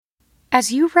As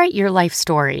you write your life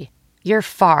story, you're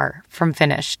far from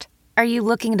finished. Are you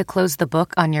looking to close the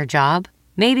book on your job?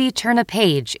 Maybe turn a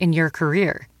page in your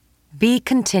career? Be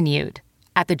continued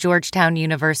at the Georgetown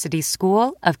University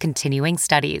School of Continuing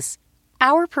Studies.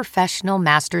 Our professional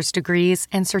master's degrees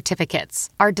and certificates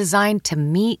are designed to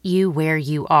meet you where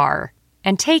you are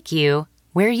and take you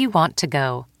where you want to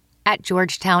go. At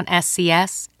Georgetown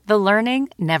SCS, the learning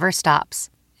never stops,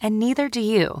 and neither do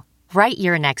you. Write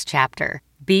your next chapter.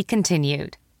 Be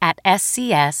continued at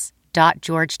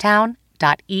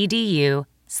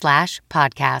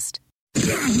scs.georgetown.edu/podcast.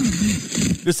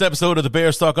 This episode of the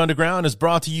Bears Talk Underground is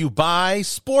brought to you by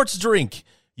Sports Drink,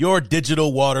 your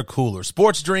digital water cooler.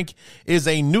 Sports Drink is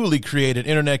a newly created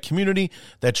internet community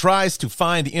that tries to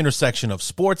find the intersection of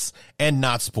sports and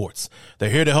not sports. They're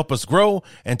here to help us grow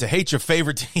and to hate your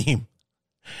favorite team.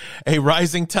 A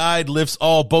rising tide lifts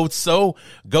all boats, so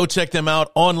go check them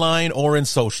out online or in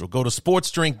social. Go to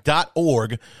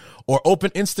sportsdrink.org or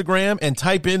open Instagram and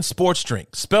type in Sports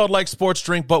Drink, spelled like sports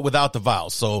drink but without the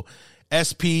vowels. So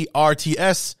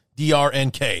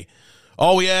SPRTSDRNK.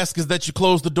 All we ask is that you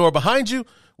close the door behind you.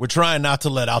 We're trying not to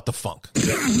let out the funk.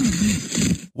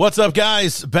 What's up,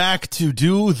 guys? Back to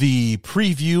do the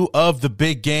preview of the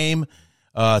big game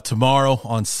tomorrow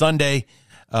on Sunday.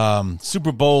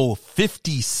 Super Bowl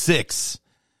 56.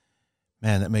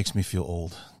 Man, that makes me feel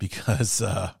old because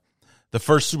the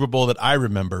first Super Bowl that I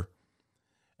remember,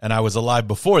 and I was alive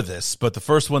before this, but the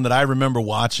first one that I remember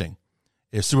watching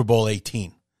is Super Bowl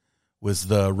 18. Was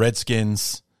the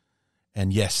Redskins,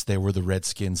 and yes, they were the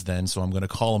Redskins then, so I'm going to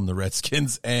call them the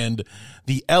Redskins, and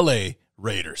the L.A.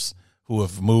 Raiders, who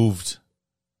have moved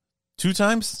 2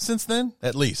 times since then,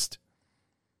 at least.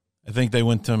 I think they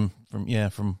went from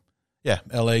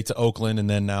L.A. to Oakland, and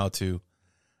then now to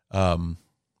Las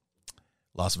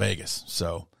Vegas.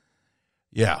 So,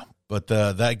 yeah, but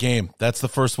that game, that's the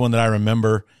first one that I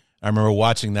remember. I remember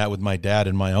watching that with my dad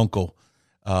and my uncle,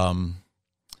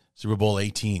 Super Bowl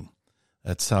 18.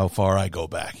 That's how far I go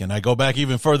back. And I go back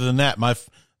even further than that. My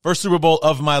first Super Bowl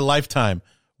of my lifetime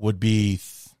would be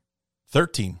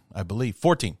 13, I believe.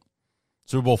 14.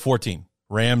 Super Bowl 14.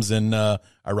 Rams and,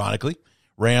 ironically,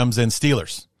 Rams and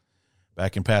Steelers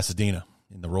back in Pasadena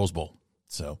in the Rose Bowl.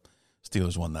 So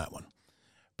Steelers won that one.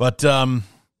 But,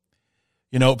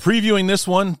 previewing this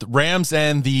one, the Rams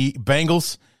and the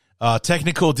Bengals,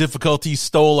 technical difficulties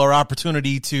stole our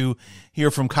opportunity to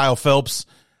hear from Kyle Phelps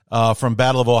from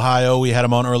Battle of Ohio. We had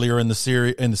him on earlier in the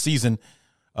season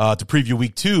to preview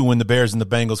week 2 when the Bears and the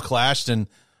Bengals clashed, and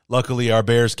luckily our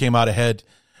Bears came out ahead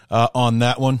on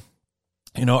that one.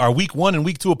 Our week 1 and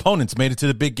week 2 opponents made it to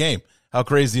the big game. How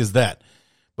crazy is that?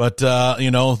 But,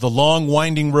 the long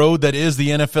winding road that is the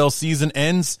NFL season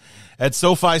ends at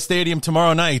SoFi Stadium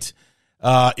tomorrow night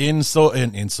in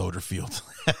Soldier Field.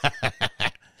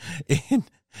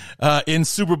 in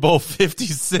Super Bowl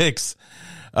 56.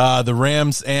 The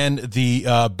Rams and the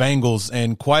Bengals,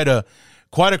 and quite a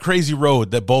crazy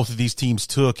road that both of these teams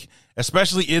took,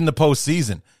 especially in the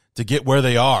postseason, to get where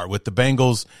they are, with the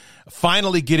Bengals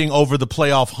finally getting over the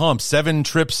playoff hump. 7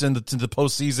 trips into the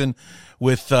postseason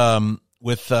with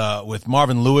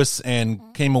Marvin Lewis, and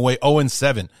came away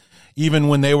 0-7. Even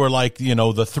when they were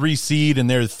the 3 seed and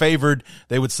they're favored,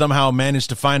 they would somehow manage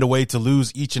to find a way to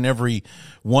lose each and every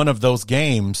one of those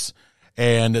games.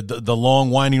 And the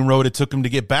long winding road it took them to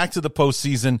get back to the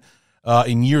postseason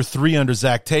in year 3 under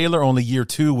Zach Taylor, only year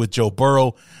 2 with Joe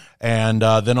Burrow. And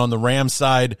then on the Rams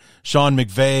side, Sean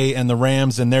McVay and the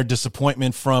Rams and their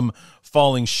disappointment from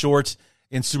falling short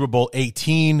in Super Bowl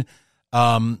 18,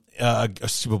 in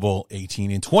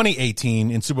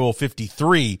 2018, in Super Bowl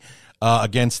 53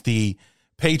 against the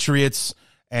Patriots.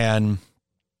 And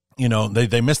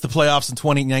they missed the playoffs in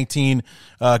 2019,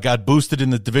 got boosted in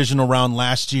the divisional round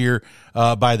last year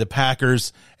by the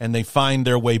Packers, and they find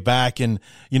their way back. And,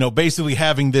 basically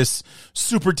having this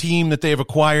super team that they've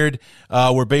acquired,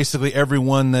 where basically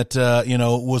everyone that,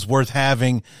 was worth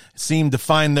having seemed to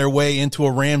find their way into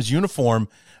a Rams uniform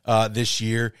this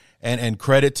year. And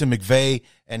credit to McVay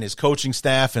and his coaching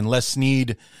staff and Les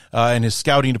Snead and his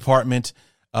scouting department,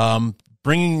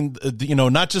 bringing,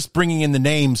 not just bringing in the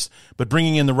names, but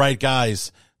bringing in the right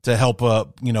guys to help,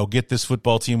 get this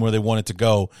football team where they want it to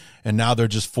go. And now they're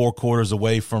just 4 quarters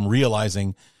away from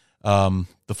realizing the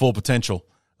full potential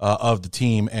of the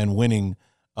team and winning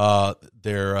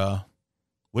their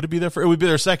would it be their first? It would be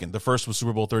their second. The first was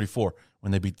Super Bowl 34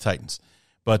 when they beat the Titans.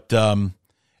 But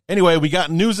anyway, we got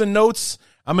news and notes.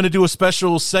 I'm going to do a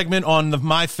special segment on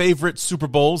my favorite Super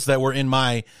Bowls that were in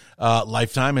my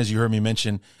lifetime, as you heard me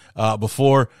mention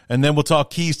before. And then we'll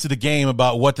talk keys to the game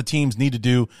about what the teams need to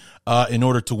do in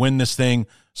order to win this thing.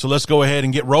 So let's go ahead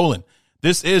and get rolling.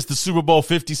 This is the Super Bowl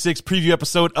 56 preview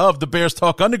episode of the Bears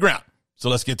Talk Underground. So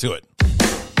let's get to it.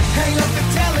 Hang up the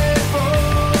telephone.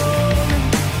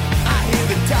 I hear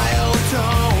the dial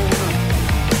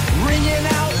tone ringing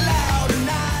out loud, and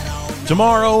I don't know.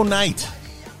 Tomorrow night,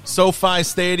 SoFi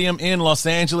Stadium in Los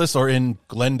Angeles, or in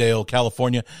Glendale,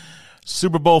 California,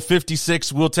 Super Bowl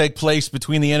 56 will take place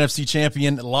between the NFC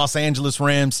champion Los Angeles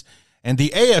Rams and the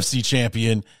AFC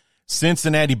champion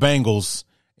Cincinnati Bengals.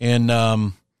 And,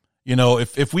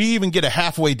 if we even get a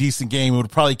halfway decent game, it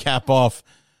would probably cap off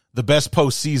the best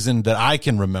postseason that I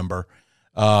can remember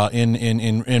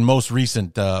in most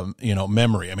recent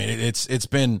memory. I mean, it's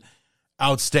been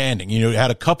outstanding. You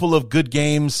had a couple of good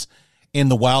games in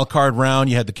the wild card round.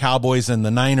 You had the Cowboys and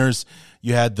the Niners.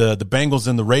 You had the Bengals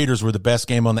and the Raiders were the best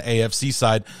game on the AFC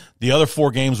side. The other 4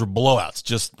 games were blowouts,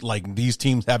 just like these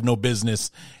teams have no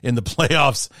business in the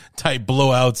playoffs type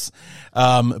blowouts.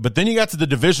 But then you got to the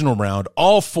divisional round.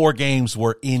 All 4 games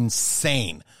were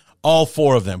insane. All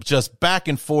 4 of them, just back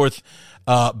and forth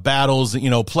battles,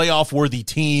 playoff worthy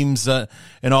teams and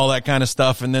all that kind of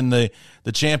stuff. And then the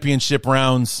championship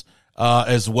rounds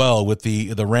as well, with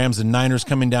the Rams and Niners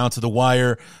coming down to the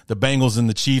wire, the Bengals and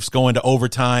the Chiefs going to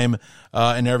overtime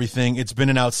and everything. It's been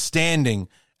an outstanding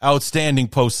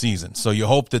postseason. So you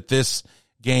hope that this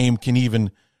game can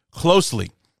even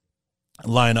closely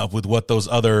line up with what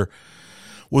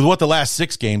the last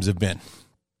 6 games have been.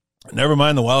 Never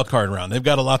mind the wild card round. They've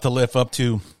got a lot to live up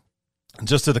to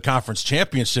just to the conference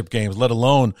championship games, let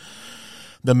alone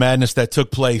the madness that took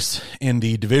place in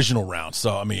the divisional round.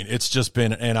 So, I mean, it's just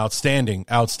been an outstanding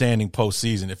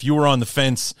postseason. If you were on the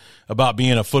fence about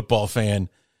being a football fan,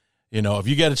 if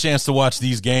you get a chance to watch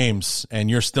these games and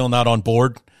you're still not on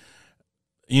board,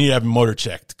 you need to have your motor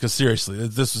checked, because seriously,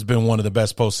 this has been one of the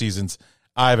best postseasons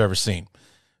I've ever seen.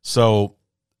 So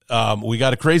we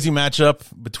got a crazy matchup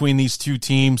between these two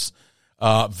teams.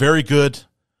 Very good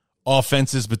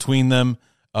offenses between them.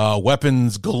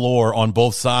 Weapons galore on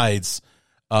both sides.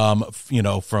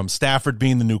 From Stafford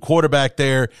being the new quarterback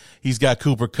there, he's got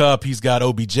Cooper Kupp, he's got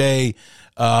OBJ,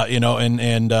 the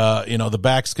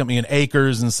backs coming in,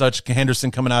 Akers and such, Henderson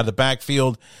coming out of the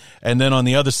backfield. And then on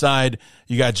the other side,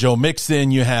 you got Joe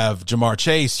Mixon, you have Jamar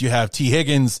Chase, you have T.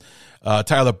 Higgins,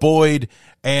 Tyler Boyd,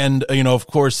 and, of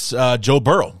course, Joe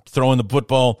Burrow throwing the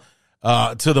football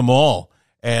to them all.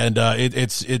 And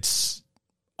it's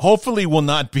hopefully will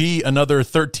not be another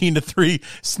 13-3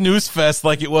 snooze fest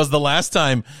like it was the last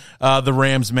time the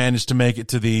Rams managed to make it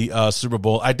to the Super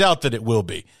Bowl. I doubt that it will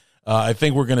be. I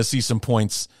think we're going to see some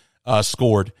points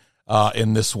scored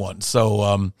in this one.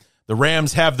 So the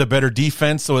Rams have the better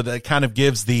defense, so that kind of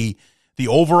gives the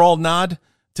overall nod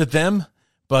to them.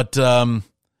 But we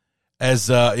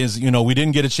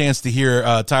didn't get a chance to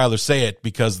hear Tyler say it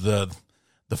because the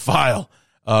file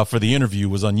for the interview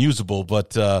was unusable.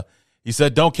 But he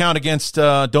said, don't bet against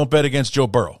Joe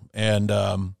Burrow. And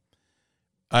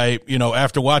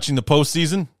after watching the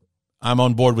postseason, I'm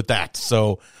on board with that.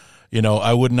 So,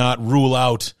 I would not rule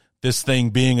out this thing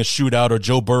being a shootout or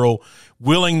Joe Burrow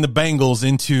willing the Bengals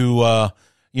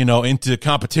into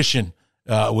competition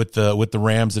with the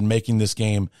Rams and making this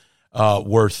game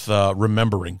worth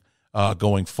remembering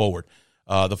going forward.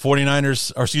 The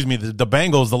 49ers, the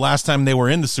Bengals, the last time they were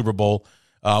in the Super Bowl,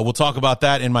 we'll talk about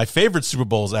that in my favorite Super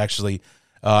Bowls, actually,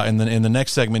 in the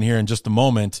next segment here in just a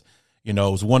moment. It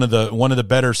was one of the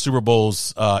better Super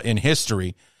Bowls in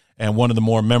history, and one of the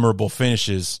more memorable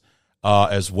finishes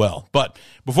as well. But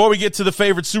before we get to the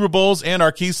favorite Super Bowls and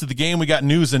our keys to the game, we got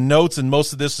news and notes, and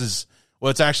most of this is,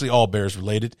 it's actually all Bears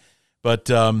related. But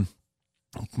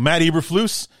Matt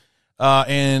Eberflus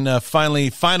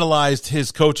finally finalized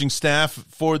his coaching staff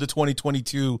for the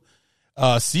 2022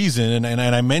 season, and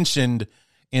I mentioned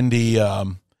in the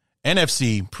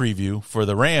NFC preview for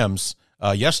the Rams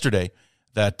yesterday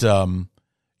that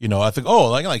I think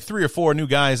like 3 or 4 new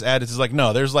guys added. It's like,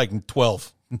 no, there's like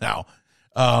 12 now.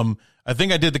 I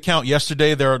think I did the count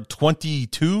yesterday. There are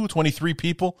 23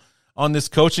 people on this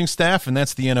coaching staff, and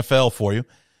that's the NFL for you.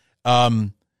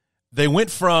 They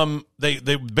went from they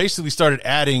basically started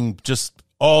adding just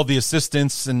all the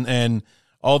assistants and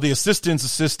all the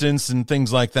assistants and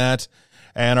things like that.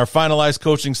 And our finalized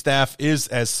coaching staff is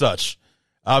as such.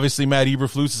 Obviously, Matt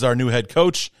Eberflus is our new head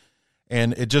coach,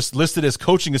 and it just listed as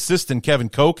coaching assistant Kevin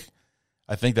Koch.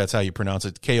 I think that's how you pronounce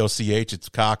it, Koch. It's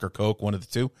Koch or Koch, one of the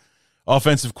two.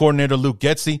 Offensive coordinator Luke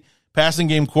Getsy. Passing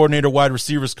game coordinator, wide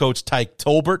receivers coach Tyke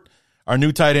Tolbert. Our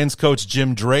new tight ends coach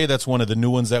Jim Dre. That's one of the new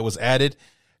ones that was added.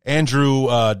 Andrew,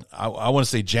 I want to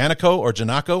say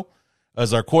Janako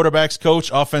as our quarterbacks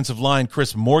coach. Offensive line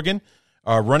Chris Morgan.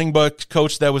 Our running back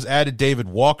coach that was added, David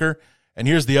Walker. And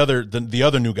here's the other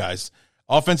new guys.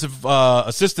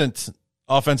 Assistant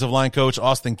offensive line coach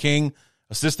Austin King,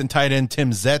 assistant tight end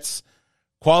Tim Zetz,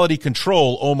 quality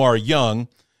control Omar Young,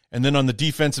 and then on the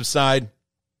defensive side,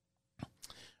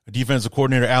 defensive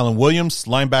coordinator Alan Williams,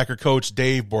 linebacker coach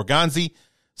Dave Borgonzi,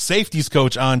 safeties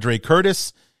coach Andre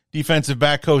Curtis, defensive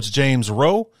back coach James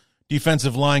Rowe,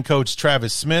 defensive line coach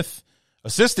Travis Smith,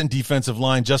 assistant defensive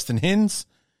line Justin Hins,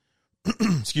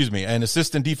 and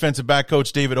assistant defensive back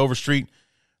coach David Overstreet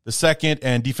the second,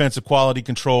 and defensive quality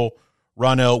control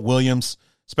Ronell Williams,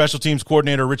 special teams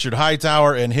coordinator Richard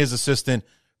Hightower, and his assistant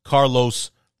Carlos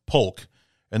Polk.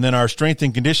 And then our strength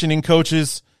and conditioning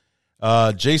coaches,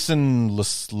 Jason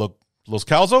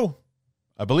Loscalzo,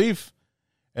 I believe,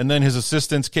 and then his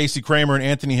assistants Casey Kramer and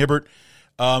Anthony Hibbert.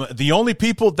 The only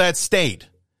people that stayed,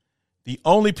 the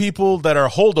only people that are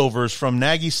holdovers from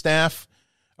Nagy's staff,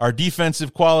 our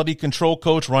defensive quality control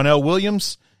coach Ronell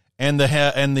Williams and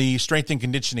the strength and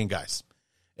conditioning guys.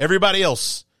 Everybody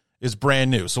else is brand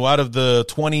new. So out of the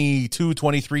 22,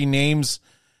 23 names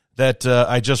that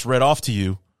I just read off to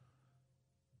you,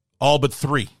 all but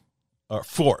four,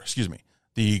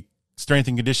 the strength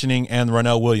and conditioning and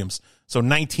Ronell Williams. So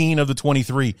 19 of the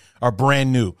 23 are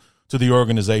brand new to the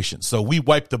organization. So we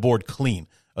wiped the board clean,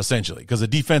 essentially, because a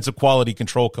defensive quality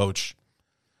control coach,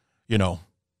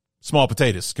 small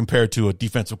potatoes compared to a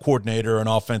defensive coordinator, an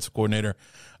offensive coordinator,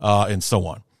 and so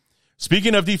on.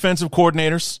 Speaking of defensive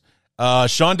coordinators,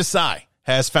 Sean Desai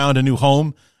has found a new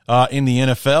home in the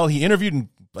NFL. He interviewed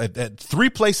at 3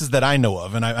 places that I know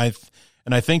of, and I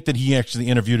think that he actually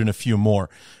interviewed in a few more.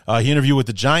 He interviewed with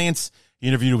the Giants, he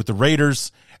interviewed with the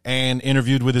Raiders, and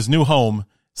interviewed with his new home,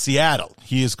 Seattle.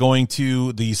 He is going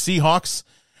to the Seahawks.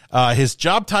 His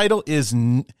job title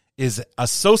is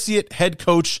associate head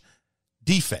coach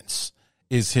defense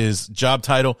is his job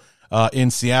title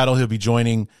in Seattle. He'll be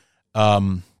joining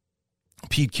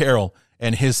Pete Carroll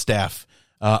and his staff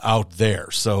out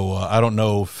there. So I don't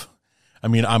know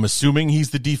I'm assuming he's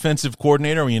the defensive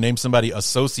coordinator. When you name somebody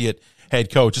associate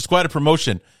head coach, it's quite a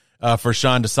promotion for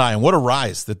Sean Desai. And what a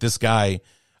rise that this guy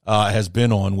has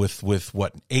been on with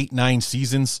 8-9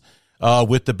 seasons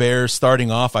with the Bears starting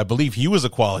off. I believe he was a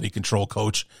quality control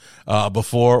coach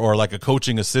before, or like a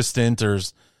coaching assistant, or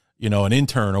an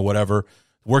intern or whatever,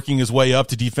 working his way up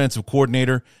to defensive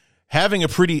coordinator, having a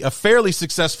fairly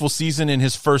successful season in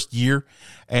his first year,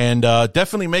 and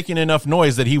definitely making enough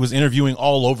noise that he was interviewing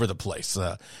all over the place.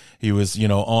 He was,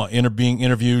 being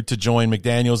interviewed to join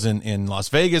McDaniels in Las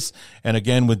Vegas, and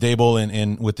again with Dable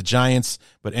and with the Giants,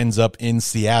 but ends up in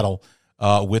Seattle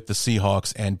with the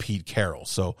Seahawks and Pete Carroll.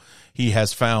 So he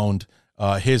has found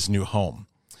his new home.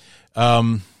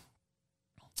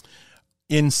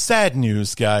 In sad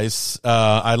news, guys,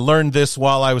 I learned this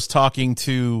while I was talking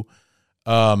to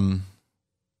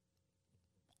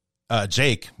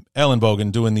Jake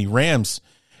Ellenbogen doing the Rams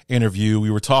interview.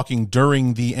 We were talking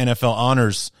during the NFL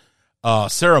Honors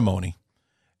ceremony,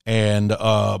 and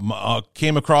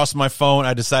came across my phone.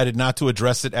 I decided not to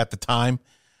address it at the time.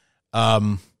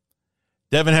 Devin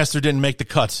Hester didn't make the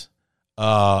cut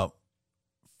for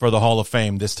the Hall of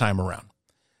Fame this time around.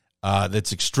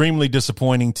 That's extremely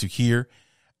disappointing to hear.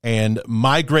 And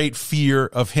my great fear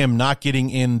of him not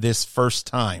getting in this first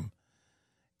time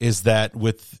is that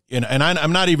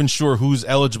I'm not even sure who's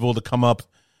eligible to come up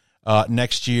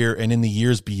next year and in the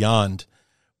years beyond.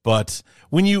 But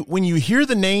when you hear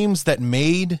the names that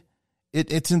made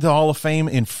it's in the Hall of Fame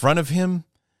in front of him,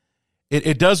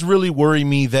 it does really worry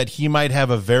me that he might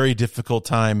have a very difficult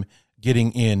time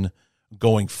getting in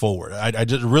going forward. I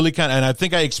just really and I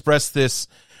think I expressed this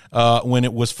when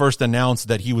it was first announced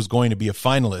that he was going to be a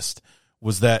finalist,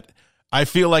 was that I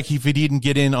feel like if he didn't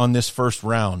get in on this first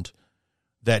round,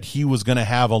 that he was going to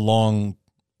have a long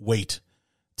wait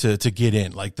to get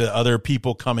in. Like the other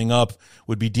people coming up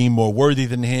would be deemed more worthy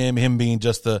than him being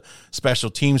just a special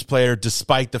teams player,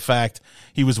 despite the fact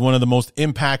he was one of the most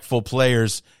impactful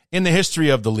players in the history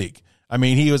of the league. I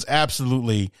mean, he was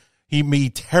he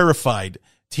terrified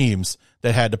teams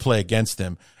that had to play against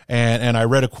him. And I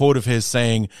read a quote of his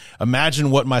saying, imagine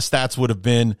what my stats would have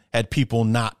been had people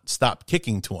not stopped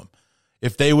kicking to him.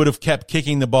 If they would have kept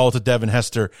kicking the ball to Devin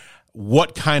Hester,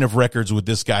 what kind of records would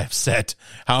this guy have set?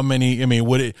 How many,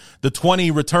 the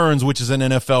 20 returns, which is an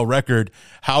NFL record,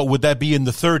 how would that be in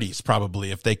the 30s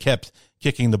probably if they kept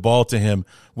kicking the ball to him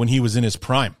when he was in his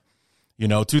prime?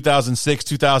 2006,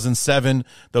 2007,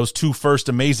 those 2 first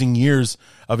amazing years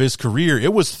of his career.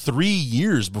 It was 3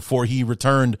 years before he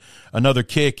returned another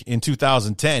kick in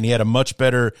 2010. He had a much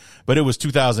better, but it was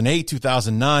 2008,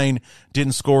 2009,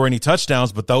 didn't score any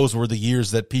touchdowns, but those were the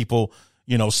years that people,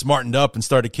 smartened up and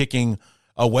started kicking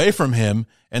away from him.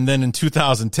 And then in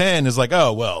 2010 is like,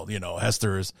 oh, well,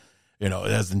 Hester is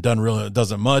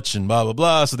doesn't much and blah, blah,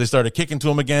 blah. So they started kicking to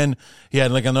him again. He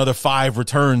had like another 5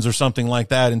 returns or something like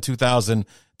that in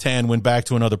 2010, went back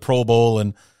to another Pro Bowl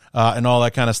and all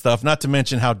that kind of stuff. Not to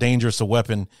mention how dangerous a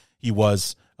weapon he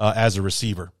was as a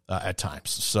receiver at times.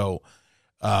 So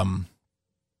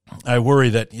I worry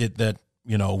that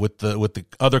with the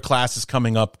other classes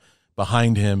coming up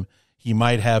behind him, he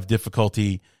might have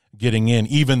difficulty getting in,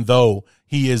 even though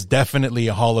he is definitely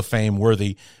a Hall of Fame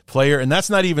worthy player. And that's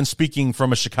not even speaking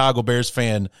from a Chicago Bears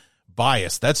fan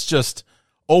bias. That's just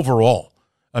overall.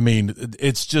 I mean,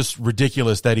 it's just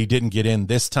ridiculous that he didn't get in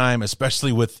this time,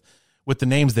 especially with the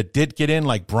names that did get in,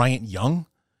 like Bryant Young.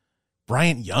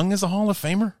 Bryant Young is a Hall of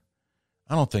Famer?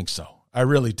 I don't think so. I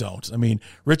really don't. I mean,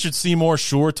 Richard Seymour,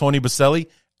 sure. Tony Baselli,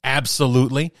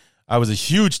 absolutely. I was a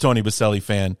huge Tony Baselli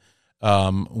fan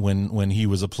when he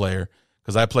was a player,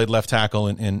 because I played left tackle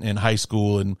in high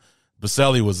school, and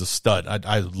Baselli was a stud.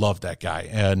 I loved that guy.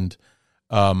 And,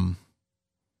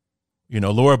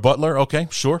 Laura Butler, okay,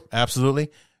 sure,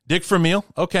 absolutely. Dick Vermeil,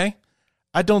 okay.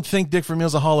 I don't think Dick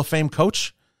Vermeil's a Hall of Fame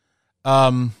coach.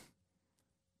 But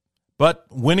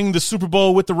winning the Super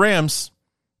Bowl with the Rams,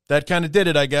 that kind of did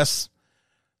it, I guess.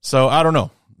 So I don't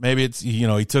know. Maybe it's,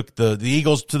 he took the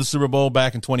Eagles to the Super Bowl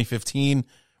back in 2015,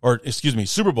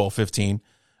 Super Bowl 15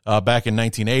 back in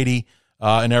 1980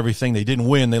 and everything. They didn't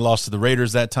win. They lost to the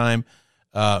Raiders that time.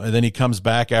 And then he comes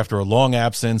back after a long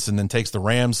absence and then takes the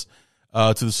Rams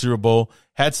to the Super Bowl.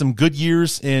 Had some good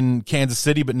years in Kansas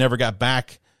City, but never got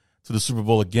back to the Super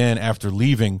Bowl again after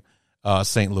leaving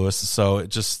St. Louis. So it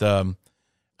just, I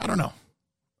don't know.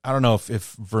 I don't know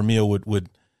if Vermeil would.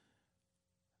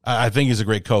 I think he's a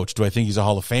great coach. Do I think he's a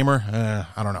Hall of Famer?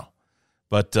 I don't know.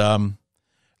 But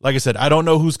like I said, I don't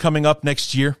know who's coming up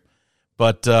next year.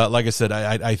 But like I said,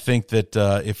 I think that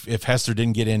if Hester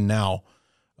didn't get in now,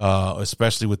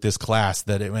 especially with this class,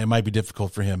 that it might be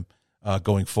difficult for him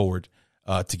going forward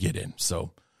to get in.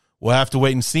 So we'll have to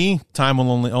wait and see.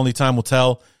 Only time will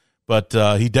tell. But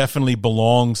he definitely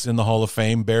belongs in the Hall of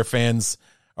Fame. Bear fans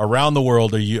around the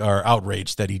world are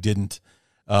outraged that he didn't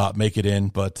make it in.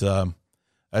 But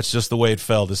that's just the way it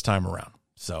fell this time around.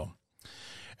 So,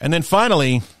 and then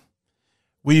finally,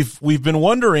 we've been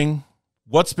wondering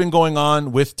what's been going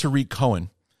on with Tarik Cohen.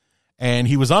 And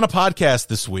he was on a podcast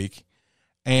this week,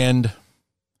 and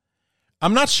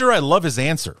I'm not sure I love his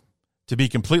answer, to be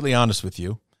completely honest with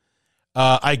you.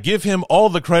 I give him all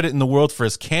the credit in the world for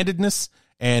his candidness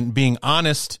and being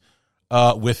honest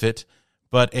with it.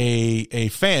 But a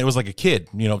fan, it was like a kid,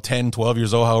 10, 12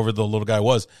 years old, however the little guy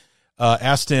was,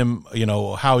 asked him,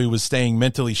 how he was staying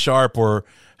mentally sharp or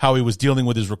how he was dealing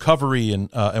with his recovery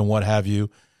and what have you.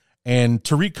 And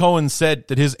Tarik Cohen said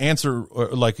that his answer,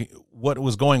 like what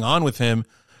was going on with him,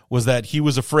 was that he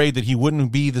was afraid that he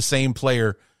wouldn't be the same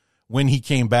player when he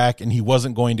came back, and he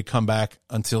wasn't going to come back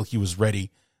until he was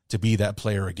ready to be that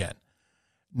player again.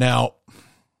 Now,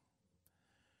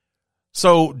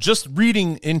 so just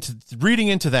reading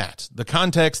into that, the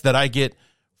context that I get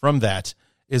from that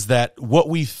is that what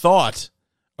we thought,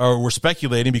 or were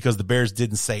speculating, because the Bears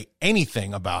didn't say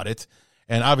anything about it,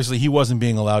 and obviously he wasn't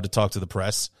being allowed to talk to the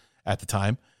press at the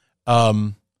time.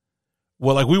 Well,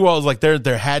 like we were always like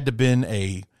there had to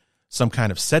been some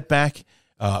kind of setback.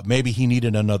 Maybe he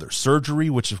needed another surgery,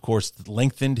 which of course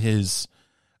lengthened his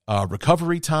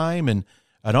recovery time and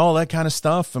all that kind of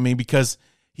stuff. I mean, because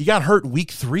he got hurt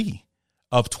week 3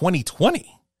 of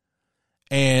 2020.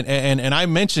 And I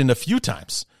mentioned a few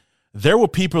times, there were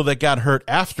people that got hurt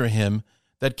after him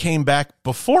that came back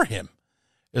before him.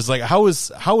 It's like, how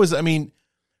is, I mean,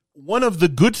 one of the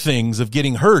good things of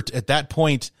getting hurt at that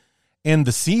point in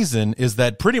the season is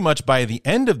that pretty much by the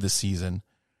end of the season,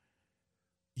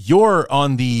 you're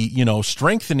on the,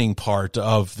 strengthening part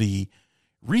of the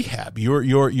rehab.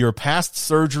 You're past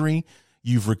surgery.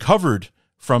 You've recovered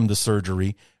from the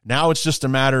surgery. Now it's just a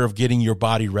matter of getting your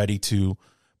body ready to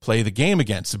play the game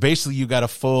again. So basically you got a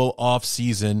full off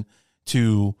season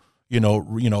to,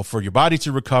 for your body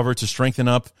to recover, to strengthen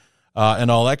up,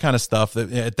 and all that kind of stuff.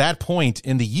 At that point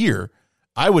in the year,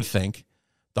 I would think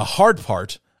the hard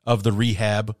part of the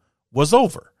rehab was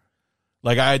over.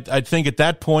 Like I'd think at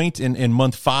that point in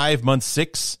month 5, month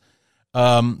 6,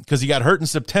 because he got hurt in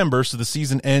September, so the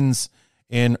season ends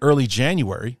in early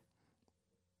January,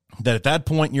 that at that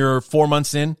point you're 4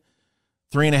 months in,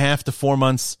 3.5 to 4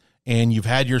 months, and you've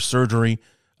had your surgery,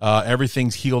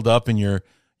 everything's healed up, and you're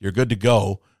good to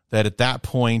go. That at that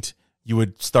point you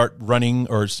would start running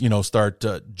or start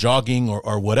jogging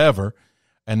or whatever,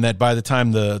 and that by the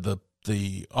time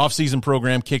the off-season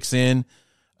program kicks in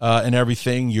and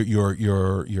everything,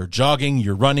 you're jogging,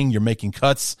 you're running, you're making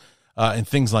cuts and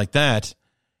things like that.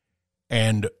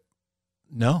 And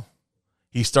no,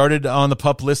 He started on the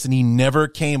PUP list, and he never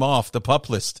came off the PUP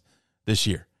list this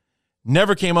year.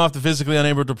 Never came off the physically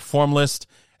unable to perform list,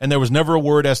 and there was never a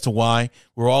word as to why.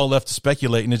 We're all left to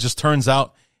speculate, and it just turns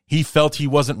out he felt he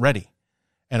wasn't ready.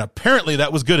 And apparently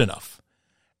that was good enough.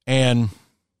 And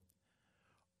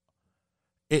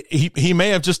he may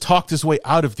have just talked his way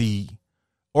out of the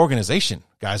organization,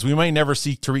 guys. We may never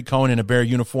see Tarik Cohen in a Bear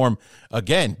uniform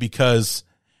again because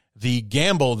the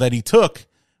gamble that he took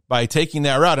by taking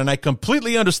that route, and I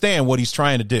completely understand what he's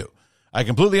trying to do. I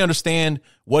completely understand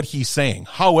what he's saying.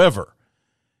 However,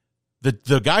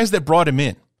 the guys that brought him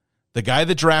in, the guy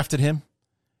that drafted him,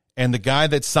 and the guy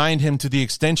that signed him to the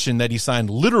extension that he signed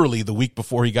literally the week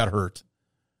before he got hurt,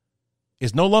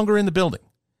 is no longer in the building.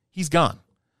 He's gone.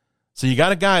 So you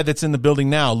got a guy that's in the building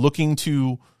now looking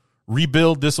to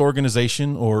rebuild this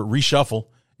organization, or reshuffle,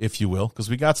 if you will, because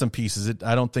we got some pieces.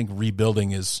 I don't think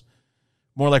rebuilding is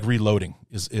more like reloading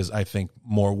is I think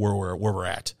more where we're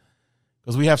at,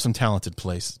 because we have some talented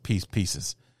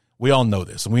pieces. We all know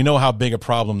this, and we know how big a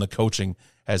problem the coaching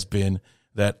has been,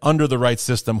 that under the right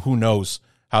system, who knows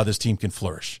how this team can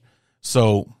flourish.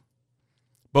 So,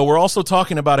 but we're also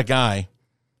talking about a guy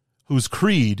whose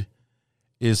creed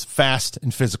is fast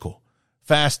and physical.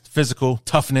 Fast, physical,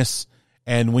 toughness.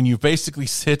 And when you basically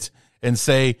sit and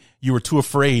say you were too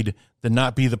afraid to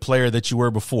not be the player that you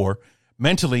were before,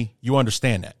 mentally, you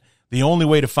understand that. The only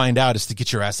way to find out is to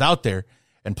get your ass out there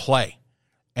and play.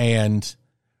 And,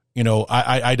 you know,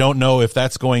 I don't know if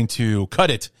that's going to cut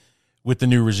it with the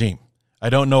new regime. I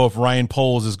don't know if Ryan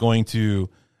Poles is going to,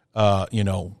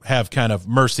 have kind of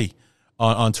mercy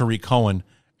on Tarik Cohen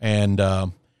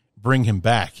and bring him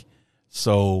back.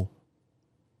 So,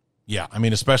 yeah, I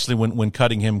mean, especially when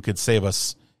cutting him could save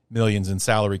us millions in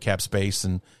salary cap space,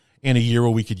 and in a year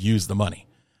where we could use the money.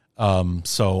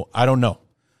 So I don't know.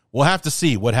 We'll have to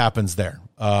see what happens there.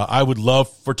 I would love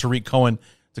for Tarik Cohen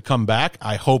to come back.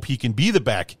 I hope he can be the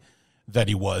back that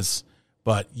he was,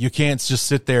 but you can't just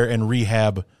sit there and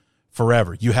rehab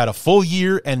forever. You had a full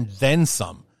year and then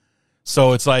some.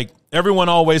 So it's like everyone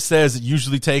always says it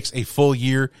usually takes a full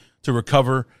year to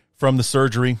recover from the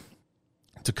surgery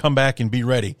to come back and be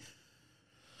ready.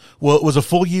 Well, it was a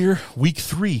full year, week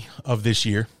 3 of this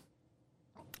year,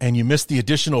 and you missed the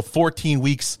additional 14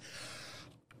 weeks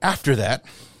after that.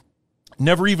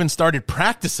 Never even started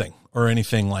practicing or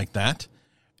anything like that.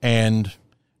 And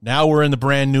now we're in the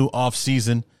brand new off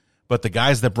season, but the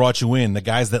guys that brought you in, the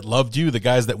guys that loved you, the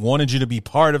guys that wanted you to be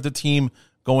part of the team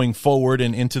going forward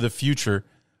and into the future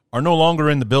are no longer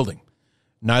in the building.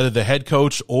 Neither the head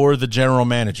coach or the general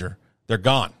manager. They're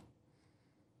gone.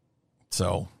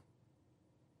 So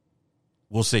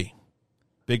we'll see.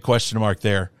 Big question mark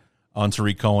there on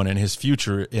Tarik Cohen and his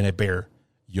future in a Bear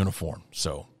uniform.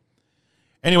 So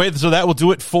anyway, so that will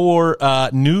do it for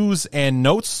news and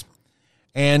notes.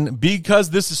 And because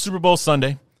this is Super Bowl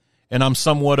Sunday, and I'm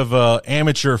somewhat of an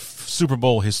amateur Super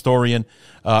Bowl historian,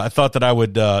 I thought that I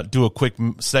would do a quick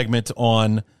segment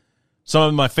on some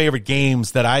of my favorite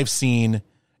games that I've seen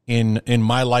in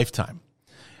my lifetime.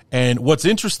 And what's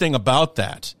interesting about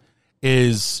that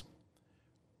is,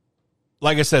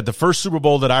 like I said, the first Super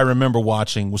Bowl that I remember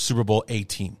watching was Super Bowl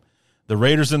 18. The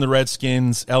Raiders and the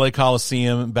Redskins, LA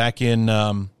Coliseum back in,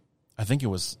 I think it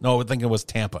was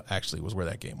Tampa, actually, was where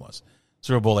that game was.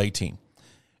 Super Bowl 18.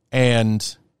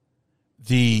 And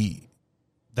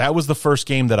that was the first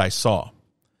game that I saw.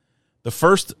 The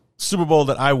first Super Bowl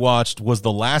that I watched was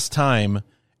the last time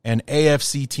an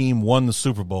AFC team won the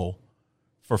Super Bowl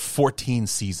for 14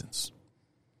 seasons.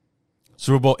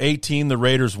 Super Bowl 18, the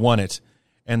Raiders won it.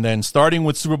 And then starting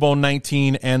with Super Bowl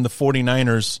 19 and the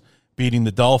 49ers beating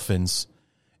the Dolphins,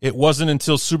 it wasn't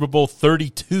until Super Bowl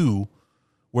 32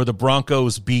 where the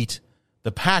Broncos beat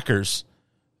the Packers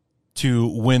to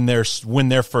win their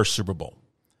first Super Bowl.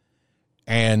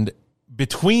 And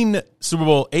between Super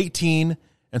Bowl 18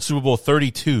 and Super Bowl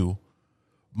 32,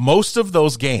 most of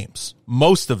those games,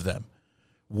 most of them,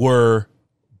 were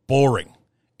boring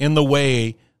in the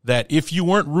way that if you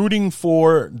weren't rooting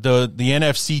for the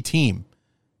NFC team,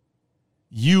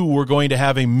 you were going to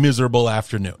have a miserable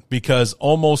afternoon, because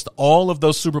almost all of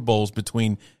those Super Bowls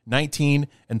between 19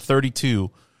 and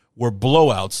 32 were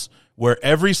blowouts, where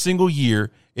every single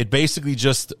year it basically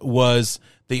just was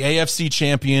the AFC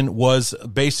champion was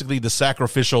basically the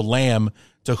sacrificial lamb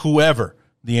to whoever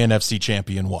the NFC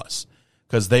champion was,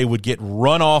 because they would get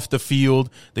run off the field.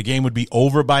 The game would be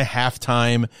over by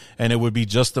halftime, and it would be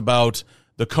just about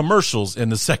the commercials in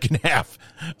the second half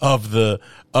of the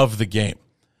game.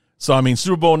 So, I mean,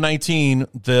 Super Bowl 19,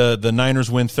 the Niners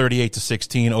win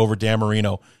 38-16 over Dan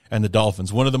Marino and the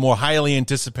Dolphins. One of the more highly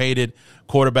anticipated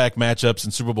quarterback matchups in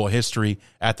Super Bowl history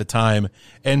at the time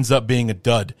ends up being a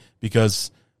dud because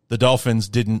the Dolphins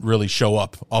didn't really show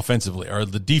up offensively, or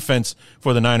the defense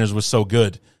for the Niners was so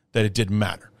good that it didn't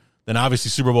matter. Then obviously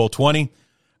Super Bowl 20,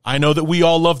 I know that we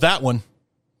all love that one.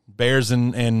 Bears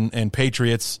and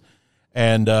Patriots,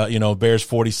 and Bears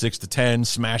 46-10,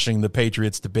 smashing the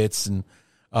Patriots to bits and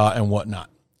whatnot.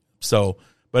 So,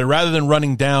 but rather than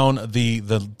running down the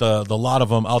lot of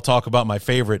them, I'll talk about my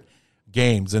favorite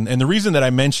games. And the reason that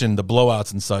I mentioned the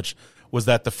blowouts and such was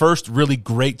that the first really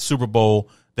great Super Bowl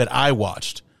that I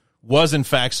watched was in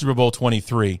fact Super Bowl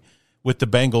 23 with the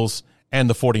Bengals and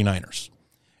the 49ers.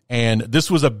 And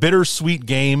this was a bittersweet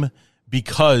game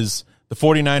because the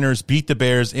 49ers beat the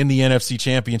Bears in the NFC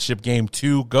Championship game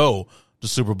to go to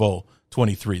Super Bowl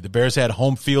 23. The Bears had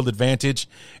home field advantage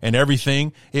and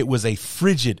everything. It was a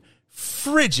frigid,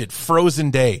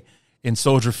 frozen day in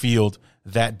Soldier Field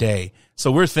that day.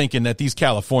 So we're thinking that these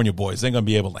California boys ain't going to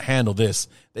be able to handle this.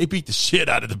 They beat the shit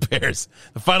out of the Bears.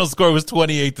 The final score was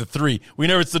 28-3. We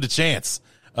never stood a chance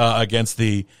against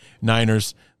the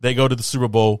Niners. They go to the Super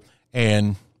Bowl,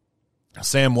 and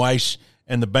Sam Weish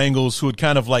and the Bengals, who had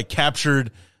kind of like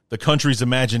captured the country's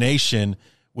imagination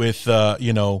with,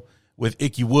 with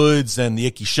Ickey Woods and the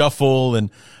Ickey Shuffle and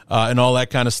all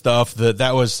that kind of stuff.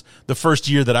 That was the first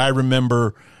year that I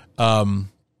remember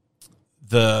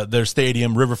their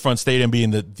stadium, Riverfront Stadium,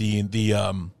 being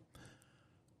the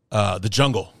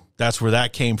jungle. That's where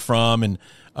that came from, and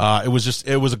it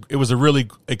was a really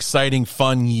exciting,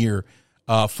 fun year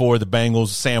for the Bengals.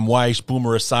 Sam Weish,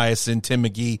 Boomer Esiason, Tim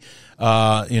McGee,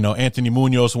 Anthony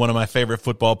Munoz, one of my favorite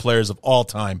football players of all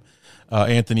time,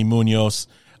 Anthony Munoz.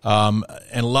 And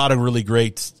a lot of really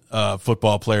great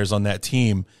football players on that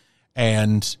team.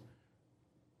 And,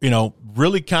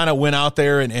 really kind of went out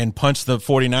there and punched the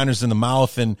 49ers in the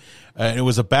mouth. And it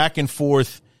was a back and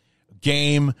forth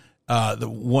game. There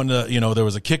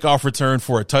was a kickoff return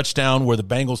for a touchdown where the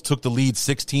Bengals took the lead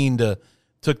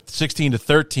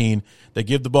 16-13. They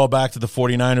give the ball back to the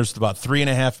 49ers with about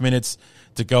 3.5 minutes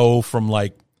to go from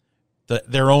like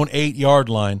their own 8-yard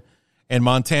line. And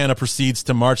Montana proceeds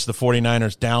to march the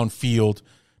 49ers downfield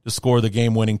to score the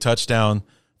game-winning touchdown,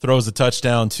 throws the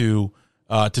touchdown to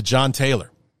John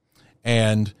Taylor.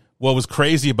 And what was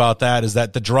crazy about that is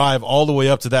that the drive all the way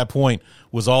up to that point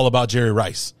was all about Jerry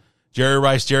Rice. Jerry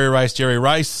Rice.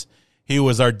 He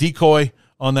was our decoy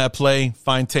on that play.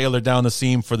 Find Taylor down the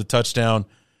seam for the touchdown.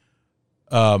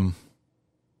 49ers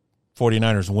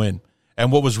win.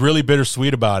 And what was really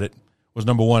bittersweet about it was,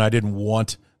 number one, I didn't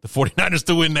want the 49ers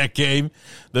to win that game.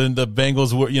 Then the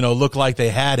Bengals were, looked like they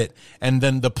had it. And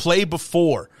then the play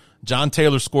before John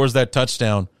Taylor scores that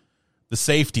touchdown, the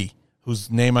safety,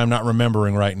 whose name I'm not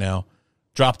remembering right now,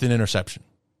 dropped an interception.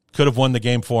 Could have won the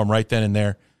game for him right then and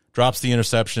there. Drops the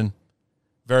interception.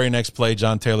 Very next play,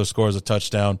 John Taylor scores a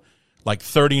touchdown. Like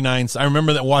 39. I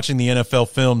remember that watching the NFL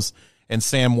films and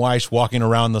Sam Weish walking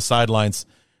around the sidelines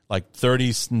like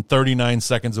 39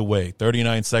 seconds away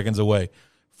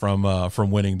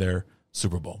from winning their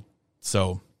Super Bowl.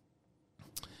 So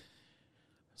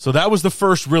that was the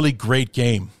first really great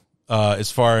game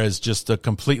as far as just a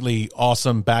completely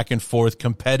awesome back and forth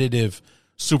competitive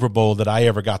Super Bowl that I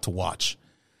ever got to watch.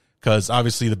 Because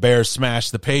obviously the Bears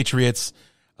smashed the Patriots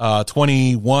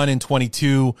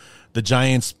 21-22. The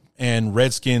Giants and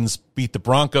Redskins beat the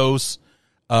Broncos.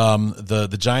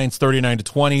 The Giants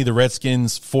 39-20. The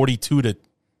Redskins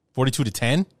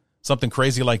 42-10. Something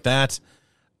crazy like that.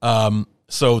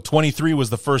 So 23 was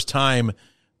the first time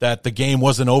that the game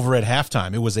wasn't over at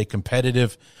halftime. It was a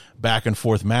competitive back and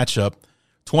forth matchup.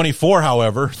 24,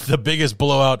 however, the biggest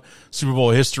blowout Super Bowl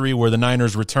history, where the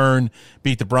Niners return,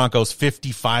 beat the Broncos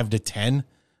 55-10.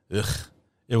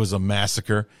 It was a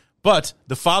massacre. But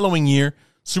the following year,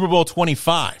 Super Bowl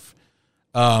 25,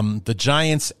 the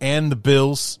Giants and the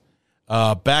Bills,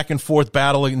 back and forth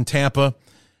battle in Tampa.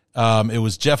 It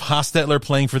was Jeff Hostetler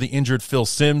playing for the injured Phil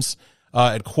Simms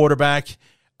at quarterback.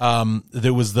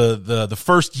 There was the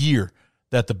first year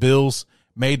that the Bills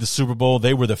made the Super Bowl.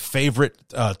 They were the favorite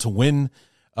to win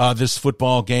this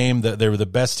football game. They were the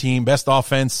best team, best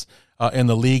offense in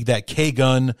the league. That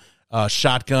K-gun,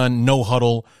 shotgun,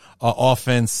 no-huddle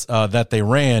offense that they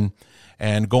ran.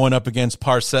 And going up against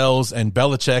Parcells and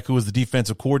Belichick, who was the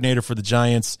defensive coordinator for the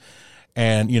Giants,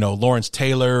 and, Lawrence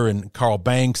Taylor and Carl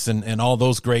Banks and all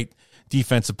those great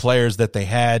defensive players that they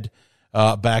had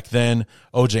back then.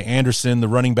 O.J. Anderson, the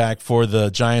running back for the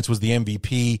Giants, was the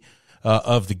MVP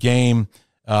of the game.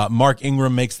 Mark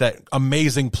Ingram makes that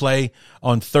amazing play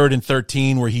on 3rd and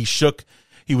 13 where he shook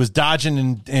he was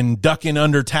dodging and ducking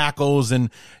under tackles, and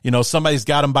somebody's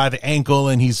got him by the ankle,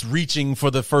 and he's reaching for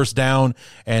the first down,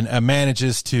 and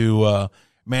manages to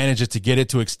get it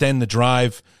to extend the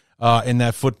drive in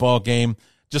that football game.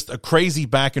 Just a crazy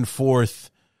back and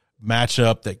forth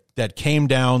matchup that came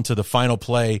down to the final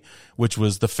play, which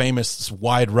was the famous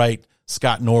wide right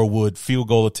Scott Norwood field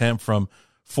goal attempt from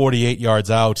 48 yards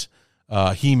out.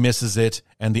 He misses it,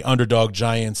 and the underdog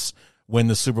Giants win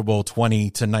the Super Bowl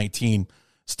 20-19.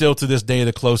 Still to this day,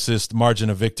 the closest margin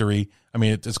of victory. I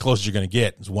mean, it's as close as you're going to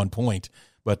get. It's 1 point,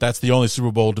 but that's the only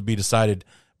Super Bowl to be decided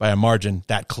by a margin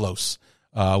that close,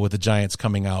 with the Giants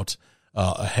coming out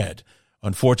ahead.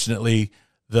 Unfortunately,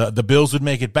 the Bills would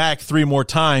make it back 3 more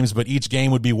times, but each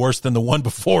game would be worse than the one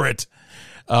before it,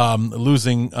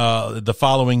 losing the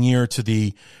following year to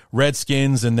the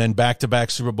Redskins, and then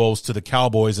back-to-back Super Bowls to the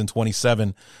Cowboys in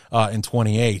 27 and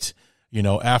 28.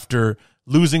 After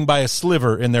losing by a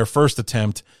sliver in their first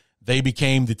attempt, they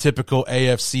became the typical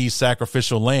AFC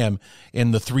sacrificial lamb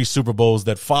in the 3 Super Bowls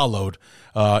that followed,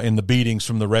 in the beatings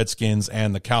from the Redskins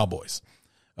and the Cowboys.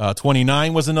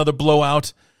 29 was another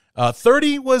blowout.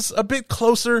 30 was a bit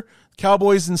closer.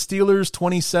 Cowboys and Steelers,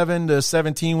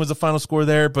 27-17 was the final score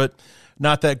there, but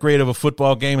not that great of a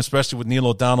football game, especially with Neil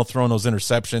O'Donnell throwing those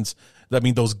interceptions.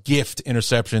 Those gift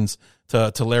interceptions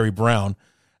to Larry Brown.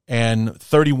 And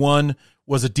 31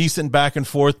 was a decent back and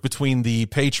forth between the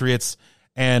Patriots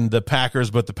and the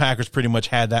Packers, but the Packers pretty much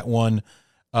had that one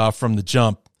from the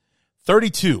jump.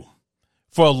 32,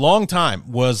 for a long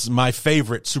time, was my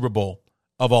favorite Super Bowl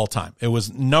of all time. It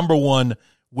was number 1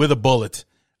 with a bullet,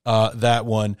 that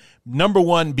one. Number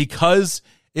 1 because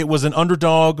it was an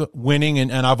underdog winning,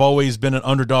 and I've always been an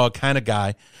underdog kind of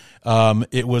guy.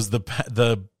 It was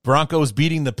the Broncos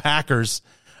beating the Packers,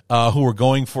 who were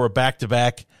going for a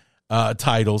back-to-back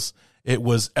titles. It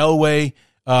was Elway,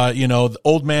 the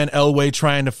old man Elway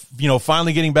trying to,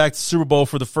 finally getting back to the Super Bowl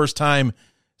for the first time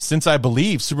since, I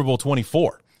believe, Super Bowl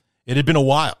 24. It had been a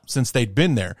while since they'd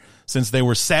been there, since they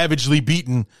were savagely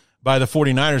beaten by the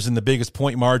 49ers in the biggest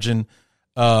point margin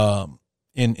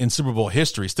in Super Bowl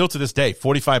history. Still to this day,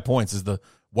 45 points is the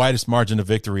widest margin of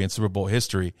victory in Super Bowl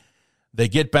history. They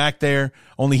get back there,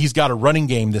 only he's got a running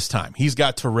game this time. He's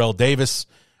got Terrell Davis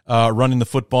running the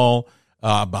football.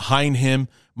 Behind him,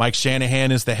 Mike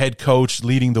Shanahan is the head coach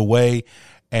leading the way.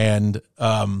 And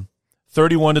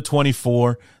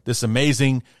 31-24, this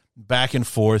amazing back and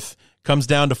forth. Comes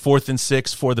down to 4th and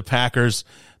 6 for the Packers.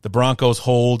 The Broncos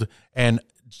hold, and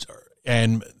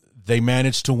they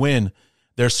managed to win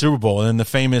their Super Bowl. And then the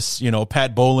famous,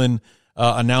 Pat Bowlen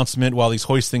announcement while he's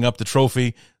hoisting up the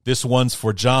trophy. This one's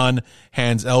for John.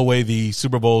 Hands Elway the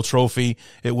Super Bowl trophy.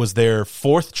 It was their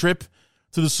 4th trip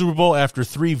to the Super Bowl after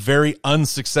 3 very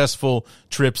unsuccessful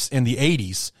trips in the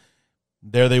 80s.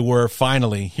 There they were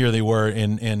finally. Here they were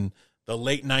in the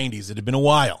late 90s. It had been a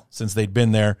while since they'd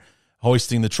been there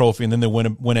hoisting the trophy, and then they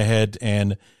went ahead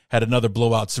and had another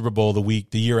blowout Super Bowl the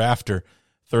year after,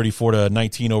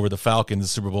 34-19 over the Falcons,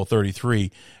 Super Bowl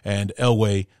 33, and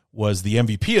Elway was the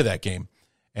MVP of that game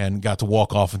and got to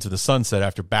walk off into the sunset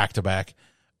after back-to-back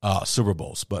Super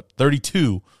Bowls. But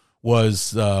 32 was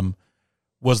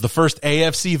the first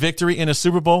AFC victory in a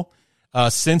Super Bowl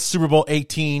since Super Bowl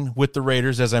 18 with the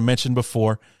Raiders, as I mentioned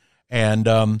before.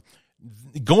 And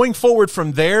going forward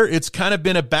from there, it's kind of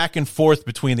been a back and forth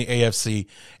between the AFC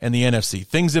and the NFC.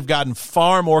 Things have gotten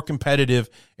far more competitive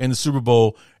in the Super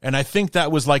Bowl, and I think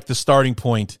that was like the starting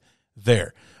point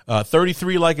there.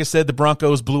 33, like I said, the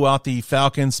Broncos blew out the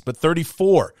Falcons, but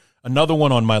 34, another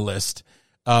one on my list,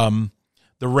 the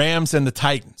Rams and the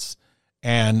Titans.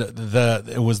 And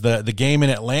it was the game in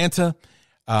Atlanta.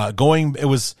 It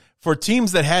was for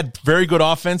teams that had very good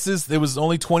offenses. It was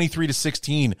only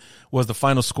 23-16 was the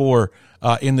final score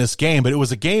in this game, but it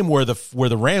was a game where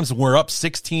the Rams were up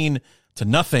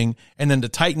 16-0, and then the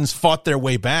Titans fought their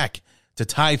way back to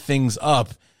tie things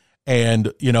up. And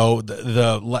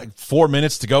the like 4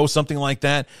 minutes to go, something like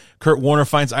that, Kurt Warner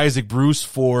finds Isaac Bruce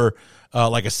for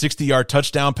like a 60-yard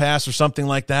touchdown pass or something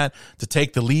like that to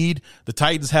take the lead. The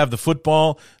Titans have the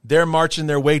football. They're marching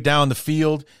their way down the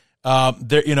field.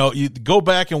 You go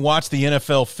back and watch the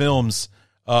NFL films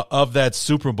of that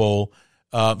Super Bowl.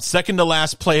 Second to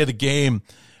last play of the game,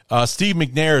 Steve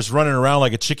McNair is running around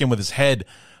like a chicken with his head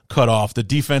cut off. The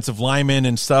defensive linemen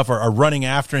and stuff are running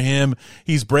after him.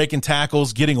 He's breaking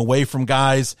tackles, getting away from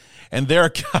guys. And there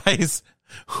are guys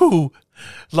who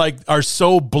are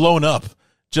so blown up,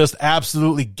 just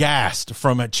absolutely gassed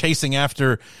from chasing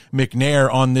after McNair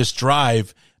on this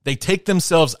drive. They take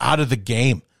themselves out of the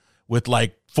game with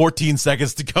 14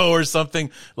 seconds to go or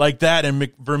something like that.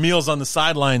 And Vermeil's on the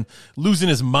sideline losing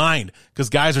his mind because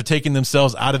guys are taking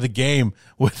themselves out of the game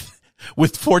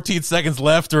with 14 seconds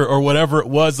left or whatever it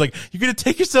was. Like, you're going to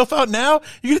take yourself out now?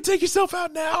 You're going to take yourself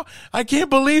out now? I can't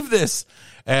believe this.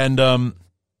 And,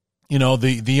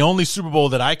 the only Super Bowl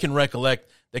that I can recollect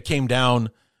that came down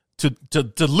to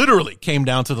literally came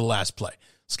down to the last play.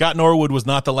 Scott Norwood was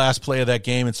not the last play of that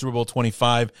game in Super Bowl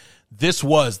 25. This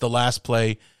was the last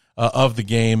play of the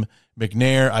game.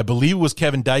 McNair, I believe it was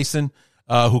Kevin Dyson,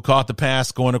 who caught the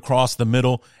pass going across the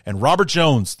middle, and Robert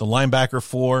Jones, the linebacker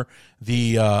for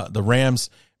the Rams,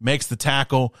 makes the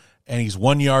tackle, and he's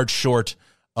 1 yard short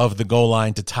of the goal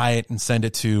line to tie it and send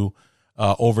it to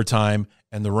overtime.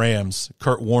 And the Rams,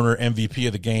 Kurt Warner, MVP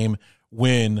of the game,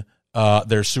 win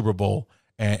their Super Bowl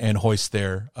and hoist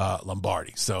their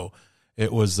Lombardi. So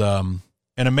it was an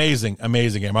amazing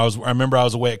game. I remember I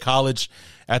was away at college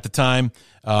at the time.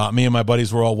 Me and my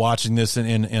buddies were all watching this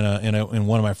in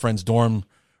one of my friend's dorm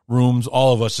rooms.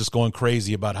 All of us just going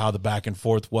crazy about how the back and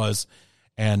forth was,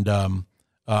 and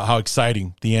how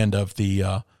exciting the end of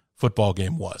the football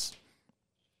game was.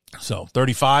 So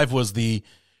 35 was the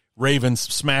Ravens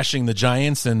smashing the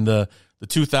Giants, and the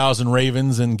 2000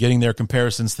 Ravens and getting their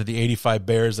comparisons to the 85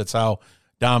 Bears. That's how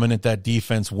dominant that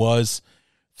defense was.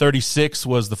 36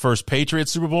 was the first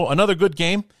Patriots Super Bowl. Another good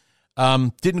game.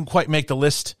 Didn't quite make the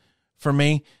list for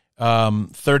me.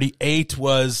 37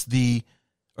 was the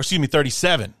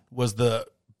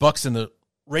Bucs and the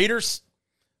Raiders.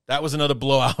 That was another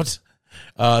blowout.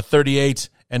 38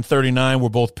 and 39 were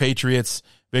both Patriots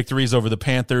victories over the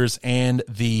Panthers and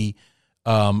the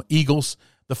Eagles.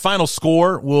 The final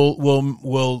score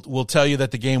will tell you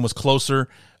that the game was closer.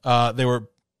 They were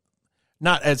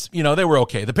not as, they were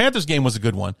okay. The Panthers game was a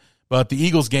good one, but the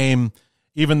Eagles game,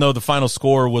 even though the final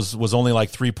score was only like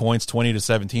 3 points,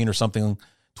 20-17 or something,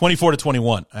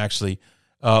 24-21 actually,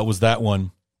 was that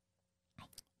one.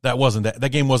 That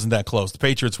game wasn't that close. The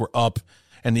Patriots were up,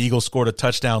 and the Eagles scored a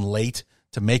touchdown late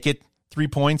to make it 3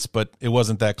 points, but it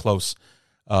wasn't that close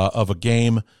of a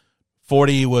game.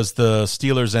 40 was the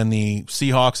Steelers and the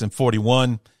Seahawks, and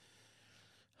 41.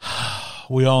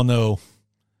 We all know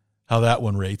how that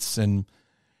one rates. And,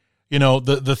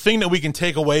 the thing that we can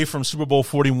take away from Super Bowl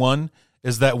 41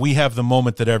 is that we have the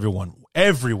moment that everyone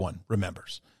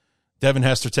remembers. Devin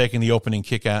Hester taking the opening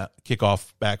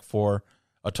kickoff back for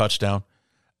a touchdown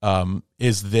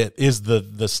is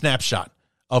the snapshot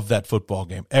of that football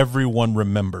game. Everyone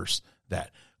remembers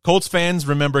that. Colts fans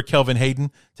remember Kelvin Hayden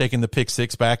taking the pick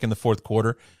six back in the fourth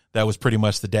quarter. That was pretty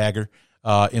much the dagger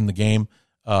in the game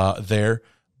there.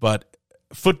 But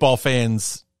football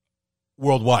fans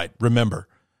worldwide remember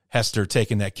Hester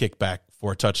taking that kick back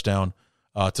for a touchdown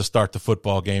to start the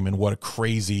football game, and what a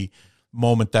crazy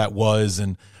moment that was.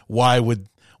 And why with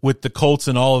the Colts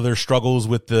and all of their struggles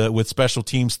with special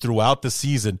teams throughout the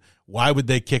season, why would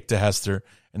they kick to Hester?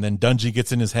 And then Dungy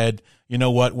gets in his head, you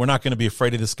know what, we're not going to be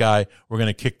afraid of this guy. We're going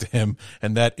to kick to him.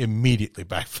 And that immediately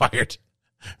backfired.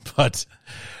 But,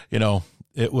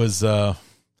 it was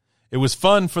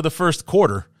fun for the first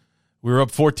quarter. We were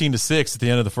up 14-6 at the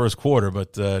end of the first quarter,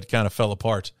 but it kind of fell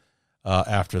apart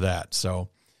after that. So,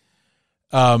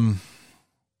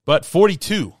 but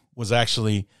 42 was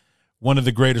actually one of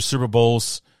the greatest Super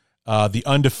Bowls. The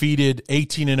undefeated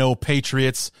 18-0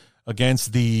 Patriots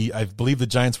against I believe the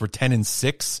Giants were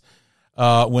 10-6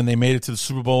 when they made it to the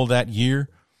Super Bowl that year.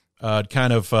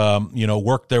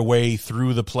 Worked their way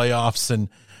through the playoffs and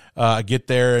get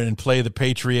there and play the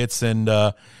Patriots,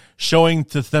 and showing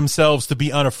to themselves to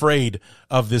be unafraid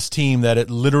of this team that it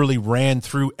literally ran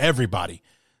through everybody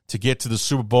to get to the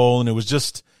Super Bowl. And it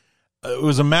was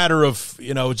a matter of,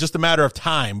 just a matter of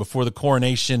time before the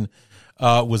coronation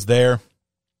was there.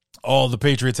 All the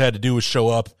Patriots had to do was show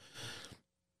up,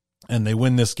 and they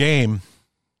win this game.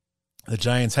 The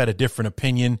Giants had a different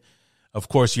opinion. Of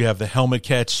course, you have the helmet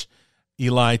catch,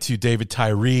 Eli to David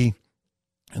Tyree,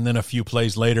 and then a few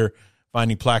plays later,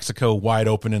 finding Plaxico wide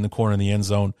open in the corner of the end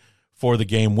zone for the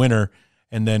game winner.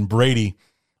 And then Brady,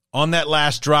 on that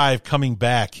last drive coming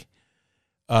back,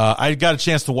 I got a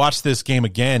chance to watch this game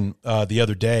again the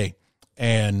other day,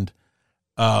 and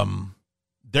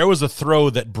there was a throw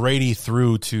that Brady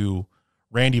threw to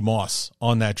Randy Moss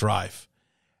on that drive,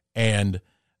 and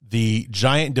the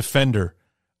Giant defender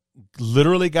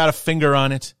literally got a finger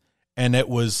on it, and it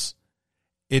was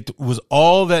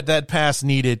all that pass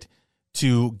needed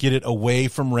to get it away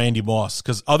from Randy Moss,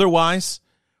 because otherwise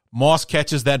Moss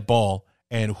catches that ball,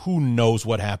 and who knows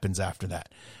what happens after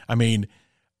that. I mean,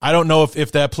 I don't know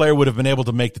if that player would have been able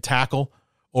to make the tackle,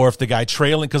 or if the guy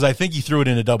trailing, because I think he threw it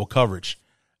into double coverage,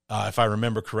 if I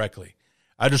remember correctly.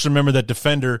 I just remember that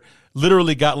defender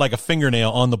literally got like a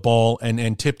fingernail on the ball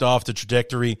and tipped off the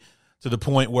trajectory to the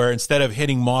point where instead of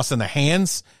hitting Moss in the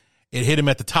hands, it hit him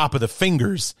at the top of the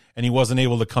fingers, and he wasn't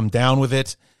able to come down with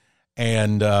it.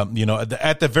 And,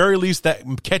 at the very least, that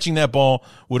catching that ball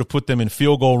would have put them in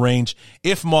field goal range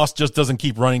if Moss just doesn't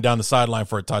keep running down the sideline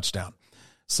for a touchdown.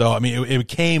 So, I mean, it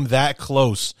came that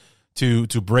close to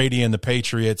Brady and the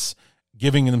Patriots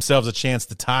giving themselves a chance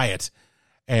to tie it.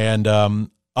 And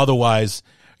otherwise,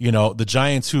 the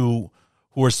Giants, who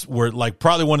were like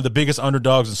probably one of the biggest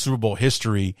underdogs in Super Bowl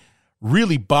history,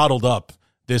 really bottled up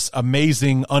this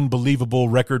amazing, unbelievable,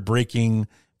 record-breaking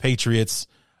Patriots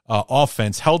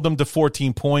offense, held them to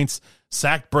 14 points,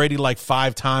 sacked Brady like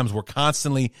 5 times, were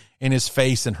constantly in his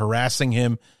face and harassing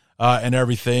him and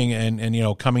everything,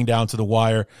 and coming down to the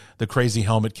wire, the crazy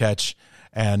helmet catch,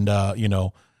 and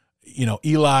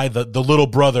Eli, the little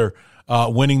brother,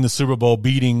 winning the Super Bowl,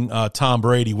 beating Tom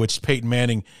Brady, which Peyton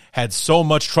Manning had so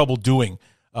much trouble doing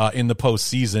in the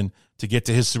postseason to get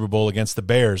to his Super Bowl against the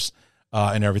Bears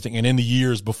and everything. And in the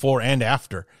years before and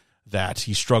after that,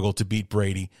 he struggled to beat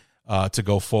Brady to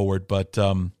go forward. But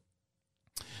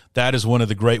that is one of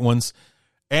the great ones.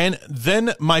 And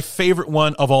then my favorite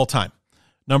one of all time,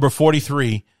 number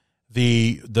 43,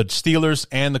 the Steelers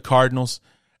and the Cardinals.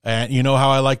 And you know how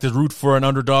I like to root for an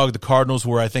underdog. The Cardinals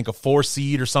were, I think, a 4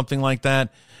 seed or something like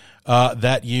that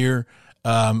that year.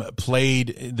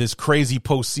 Played this crazy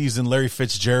postseason. Larry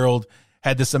Fitzgerald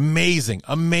had this amazing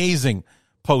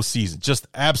postseason, just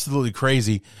absolutely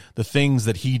crazy, the things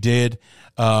that he did,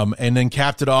 and then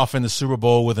capped it off in the Super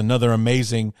Bowl with another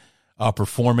amazing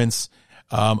performance.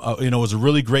 It was a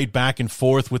really great back and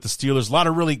forth with the Steelers. A lot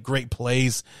of really great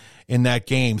plays in that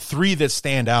game. 3 that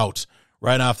stand out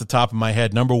right off the top of my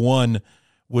head. Number 1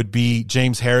 would be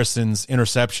James Harrison's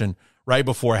interception right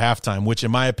before halftime, which in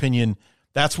my opinion,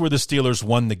 that's where the Steelers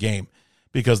won the game,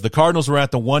 because the Cardinals were at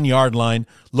the 1-yard line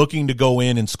looking to go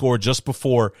in and score just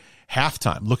before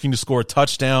halftime, looking to score a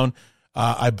touchdown.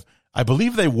 I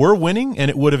believe they were winning, and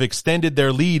it would have extended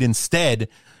their lead. Instead,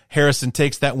 Harrison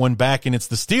takes that one back, and it's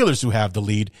the Steelers who have the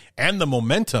lead and the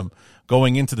momentum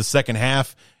going into the second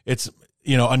half. It's, a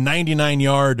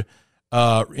 99-yard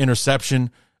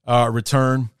interception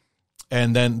return.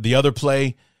 And then the other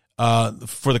play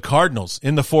for the Cardinals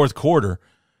in the fourth quarter,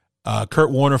 Kurt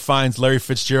Warner finds Larry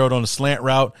Fitzgerald on a slant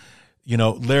route.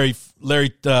 Larry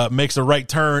makes a right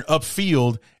turn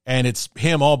upfield, and it's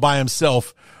him all by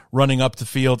himself running up the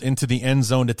field into the end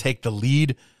zone to take the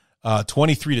lead.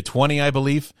 23-20, I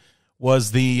believe,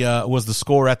 was the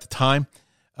score at the time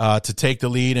to take the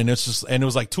lead. And it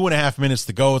was like 2.5 minutes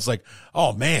to go. It's like,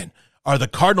 oh man, are the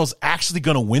Cardinals actually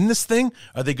going to win this thing?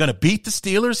 Are they going to beat the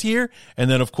Steelers here?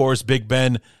 And then, of course, Big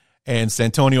Ben and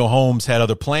Santonio Holmes had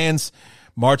other plans,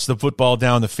 marched the football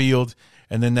down the field,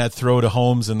 and then that throw to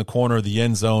Holmes in the corner of the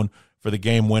end zone for the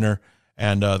game winner.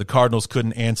 And the Cardinals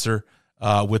couldn't answer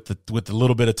with the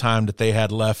little bit of time that they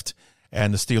had left,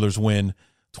 and the Steelers win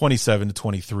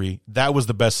 27-23. That was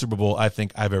the best Super Bowl I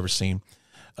think I've ever seen.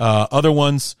 Other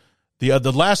ones, the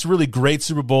last really great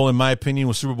Super Bowl, in my opinion,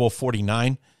 was Super Bowl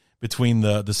 49 between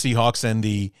the Seahawks and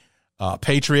the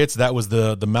Patriots. That was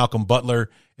the Malcolm Butler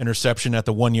interception at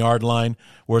the 1-yard line,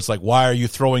 where it's like, why are you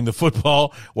throwing the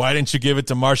football? Why didn't you give it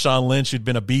to Marshawn Lynch, who'd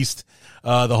been a beast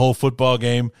the whole football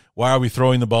game? Why are we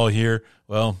throwing the ball here?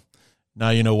 Well, now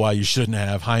you know why you shouldn't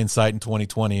have. Hindsight in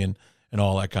 2020 and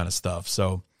all that kind of stuff.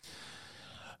 So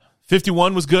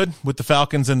 51 was good with the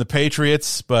Falcons and the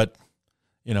Patriots, but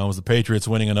it was the Patriots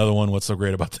winning another one. What's so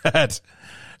great about that?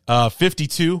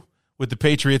 52 with the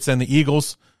Patriots and the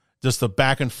Eagles, just a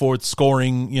back and forth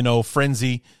scoring,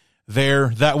 frenzy there.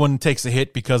 That one takes a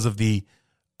hit because of the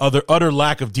utter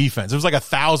lack of defense. There was like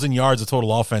 1,000 yards of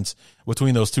total offense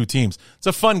between those two teams. It's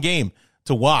a fun game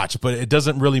to watch, but it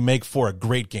doesn't really make for a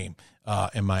great game,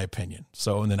 in my opinion.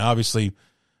 So, and then obviously,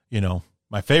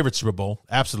 my favorite Super Bowl,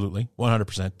 absolutely,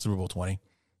 100%, Super Bowl 20,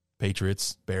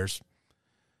 Patriots, Bears.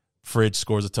 Fridge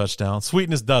scores a touchdown.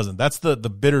 Sweetness doesn't. That's the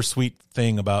bittersweet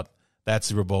thing about that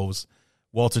Super Bowl was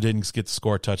Walter didn't get to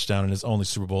score a touchdown in his only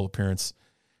Super Bowl appearance.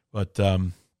 But,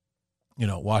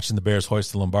 watching the Bears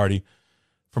hoist the Lombardi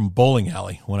from a bowling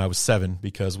alley when I was 7,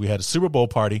 because we had a Super Bowl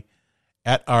party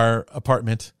at our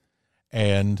apartment,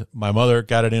 and my mother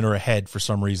got it in her head for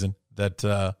some reason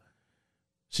that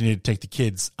she needed to take the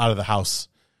kids out of the house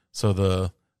so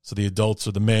the adults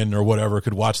or the men or whatever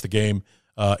could watch the game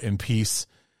in peace.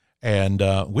 And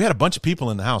we had a bunch of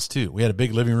people in the house, too. We had a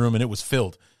big living room, and it was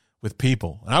filled with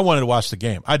people. And I wanted to watch the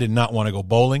game. I did not want to go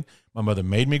bowling. My mother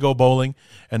made me go bowling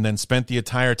and then spent the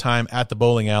entire time at the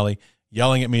bowling alley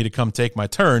yelling at me to come take my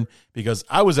turn because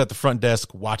I was at the front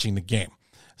desk watching the game.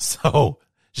 So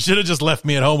She should have just left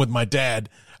me at home with my dad.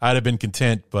 I'd have been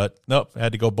content, but nope, I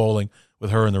had to go bowling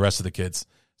with her and the rest of the kids.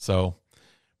 So,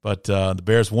 but the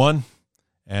Bears won,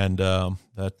 and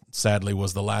that sadly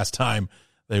was the last time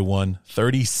they won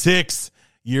 36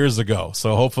 years ago.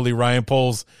 So hopefully Ryan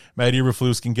Poles, Matt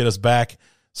Eberflus can get us back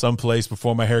someplace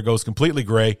before my hair goes completely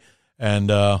gray, and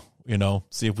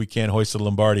see if we can't hoist the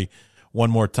Lombardi one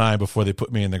more time before they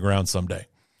put me in the ground someday.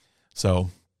 So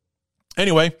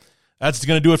anyway, that's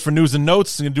going to do it for news and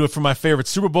notes. I'm going to do it for my favorite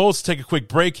Super Bowls. Take a quick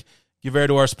break, give air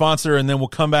to our sponsor, and then we'll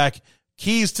come back.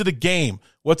 Keys to the game.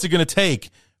 What's it going to take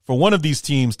for one of these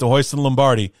teams to hoist the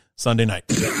Lombardi Sunday night?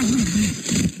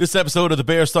 This episode of the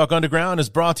Bears Talk Underground is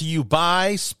brought to you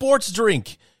by Sports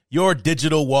Drink, your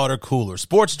digital water cooler.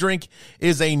 Sports Drink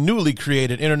is a newly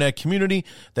created internet community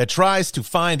that tries to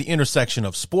find the intersection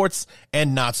of sports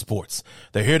and not sports.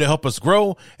 They're here to help us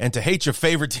grow and to hate your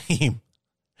favorite team.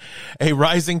 A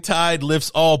rising tide lifts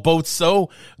all boats,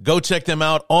 so go check them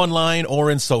out online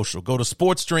or in social. Go to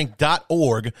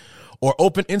sportsdrink.org or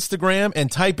open Instagram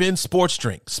and type in Sports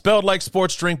Drink, spelled like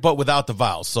sports drink but without the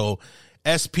vowels. So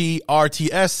SPRTSDRNK.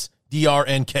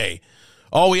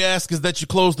 All we ask is that you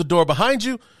close the door behind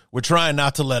you. We're trying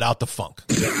not to let out the funk.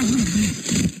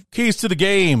 Keys to the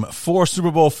game for Super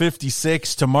Bowl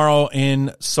 56 tomorrow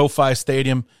in SoFi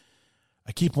Stadium.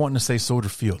 I keep wanting to say Soldier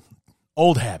Field.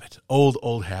 Old habit.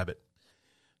 Old habit.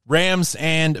 Rams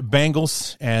and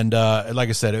Bengals. And like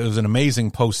I said, it was an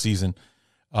amazing postseason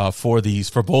for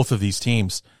both of these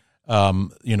teams.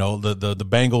 The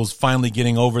Bengals finally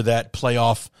getting over that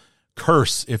playoff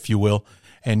curse, if you will,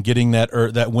 and getting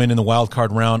that win in the wild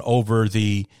card round over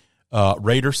the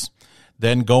Raiders,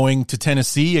 then going to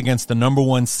Tennessee against the number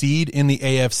 1 seed in the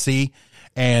AFC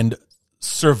and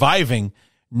surviving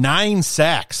 9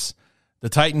 sacks. The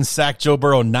Titans sacked Joe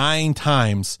Burrow 9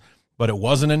 times, but it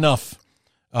wasn't enough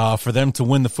for them to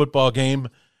win the football game.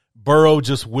 Burrow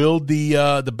just willed the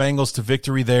Bengals to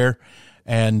victory there,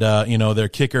 and their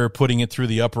kicker putting it through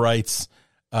the uprights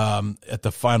at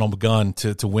the final gun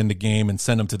to win the game and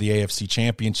send them to the AFC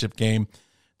Championship game.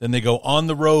 Then they go on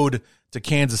the road to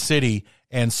Kansas City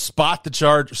and spot the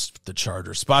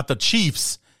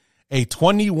Chiefs, a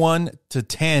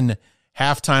 21-10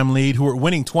 halftime lead, who were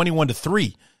winning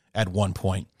 21-3 at one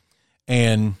point.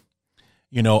 And,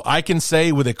 I can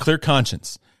say with a clear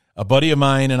conscience, a buddy of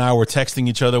mine and I were texting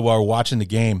each other while we were watching the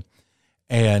game,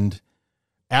 and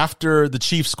after the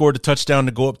Chiefs scored a touchdown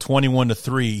to go up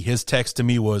 21-3, his text to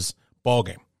me was, ball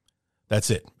game. That's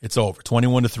it. It's over.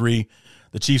 21-3.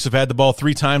 The Chiefs have had the ball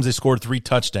 3 times. They scored 3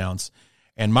 touchdowns.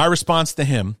 And my response to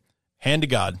him, hand to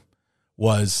God,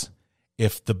 was,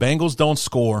 if the Bengals don't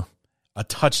score a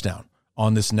touchdown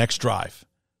on this next drive,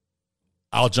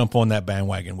 I'll jump on that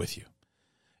bandwagon with you.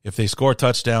 If they score a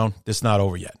touchdown, it's not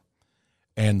over yet.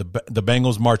 And the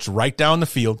Bengals marched right down the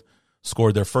field,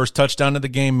 scored their first touchdown of the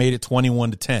game, made it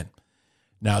 21-10.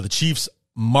 Now the Chiefs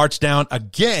march down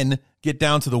again, get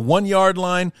down to the 1-yard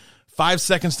line, 5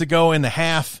 seconds to go in the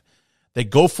half. They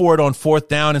go for it on 4th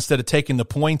down instead of taking the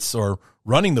points or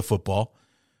running the football.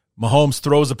 Mahomes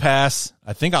throws a pass,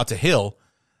 I think out to Hill,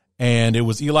 and it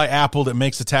was Eli Apple that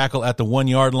makes a tackle at the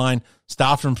 1-yard line,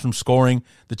 stops him from scoring.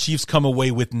 The Chiefs come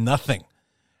away with nothing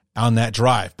on that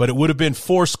drive, but it would have been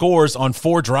 4 scores on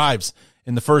 4 drives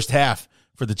in the first half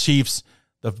for the Chiefs.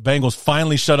 The Bengals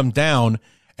finally shut them down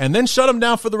and then shut them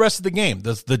down for the rest of the game.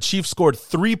 The Chiefs scored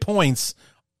 3 points,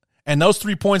 and those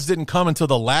 3 points didn't come until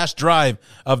the last drive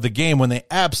of the game when they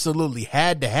absolutely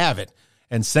had to have it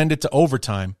and send it to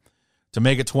overtime to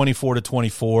make it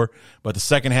 24-24. But the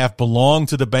second half belonged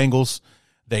to the Bengals.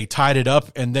 They tied it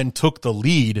up and then took the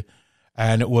lead,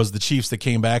 and it was the Chiefs that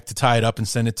came back to tie it up and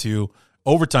send it to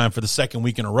overtime for the second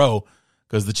week in a row,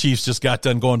 because the Chiefs just got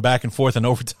done going back and forth in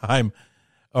overtime,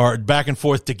 or back and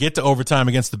forth to get to overtime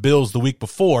against the Bills the week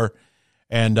before,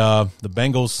 and the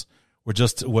Bengals were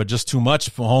just too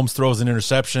much. Mahomes throws an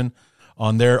interception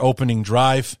on their opening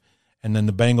drive, and then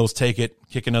the Bengals take it,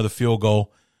 kick another field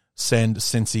goal, send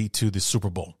Cincy to the Super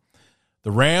Bowl.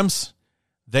 The Rams,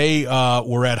 they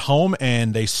were at home,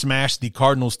 and they smashed the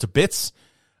Cardinals to bits.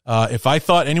 If I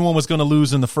thought anyone was going to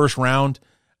lose in the first round,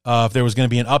 if there was going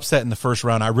to be an upset in the first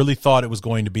round, I really thought it was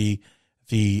going to be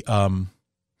the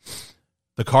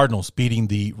Cardinals beating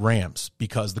the Rams,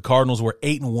 because the Cardinals were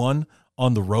 8-1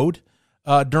 on the road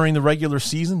during the regular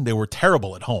season. They were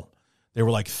terrible at home. They were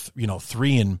like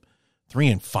 3-5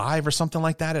 or something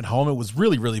like that at home. It was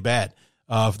really, really bad.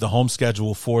 The home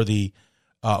schedule for the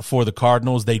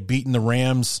Cardinals. They'd beaten the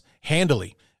Rams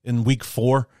handily in week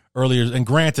 4 earlier, and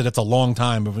granted, it's a long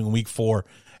time between week 4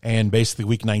 and basically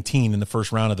week 19 in the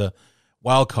first round of the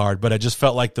wild card. But I just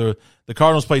felt like the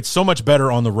Cardinals played so much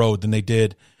better on the road than they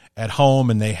did at home,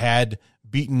 and they had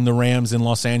beaten the Rams in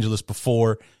Los Angeles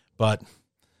before, but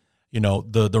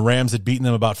the Rams had beaten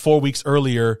them about 4 weeks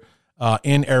earlier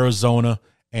in Arizona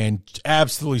and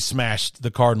absolutely smashed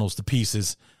the Cardinals to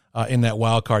pieces in that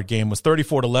wild card game. It was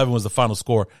 34-11 was the final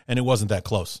score, and it wasn't that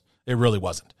close. It really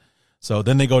wasn't. So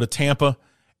then they go to Tampa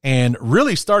and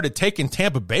really started taking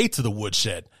Tampa Bay to the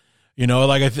woodshed.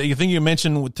 Like I think you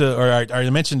mentioned I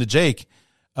mentioned to Jake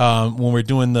when we were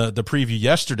doing the preview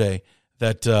yesterday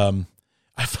that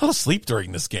I fell asleep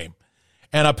during this game.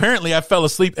 And apparently I fell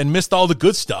asleep and missed all the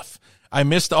good stuff. I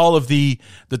missed all of the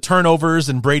turnovers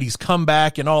and Brady's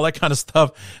comeback and all that kind of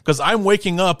stuff because I'm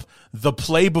waking up the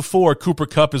play before Cooper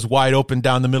Kupp is wide open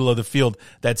down the middle of the field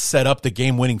that set up the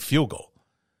game-winning field goal.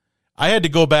 I had to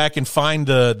go back and find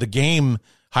the game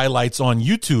highlights on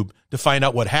YouTube to find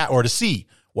out or to see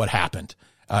what happened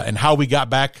and how we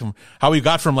got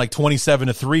from like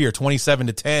 27-3 or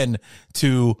 27-10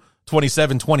 to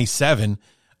 27-27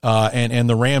 and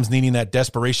the Rams needing that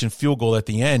desperation field goal at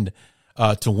the end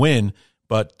to win,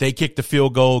 but they kicked the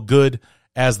field goal good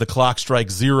as the clock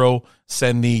strikes 0,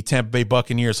 send the Tampa Bay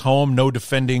Buccaneers home. No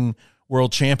defending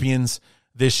world champions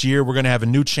this year. We're going to have a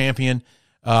new champion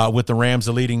with the Rams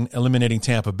eliminating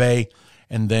Tampa Bay,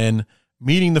 and then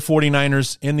meeting the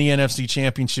 49ers in the NFC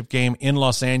Championship game in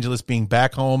Los Angeles, being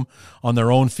back home on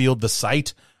their own field, the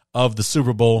site of the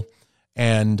Super Bowl,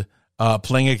 and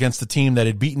playing against a team that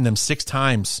had beaten them 6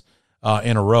 times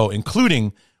in a row,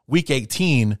 including Week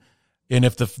 18. And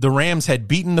if the Rams had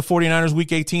beaten the 49ers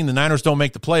Week 18, the Niners don't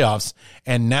make the playoffs.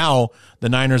 And now the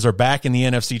Niners are back in the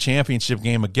NFC Championship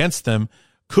game against them,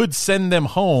 could send them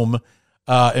home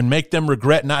and make them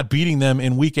regret not beating them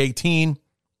in Week 18.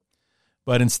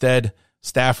 But instead,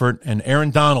 Stafford and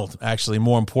Aaron Donald, actually,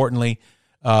 more importantly,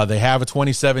 they have a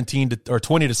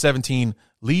 20-17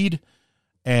 lead.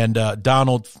 And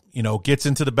Donald, gets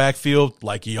into the backfield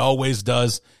like he always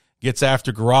does, gets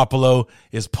after Garoppolo,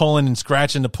 is pulling and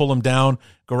scratching to pull him down.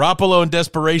 Garoppolo in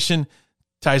desperation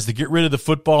tries to get rid of the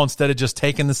football instead of just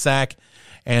taking the sack,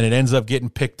 and it ends up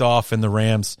getting picked off, and the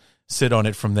Rams sit on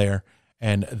it from there.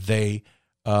 And they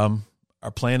are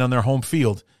playing on their home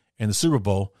field in the Super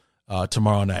Bowl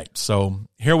tomorrow night. So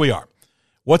here we are.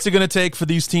 What's it going to take for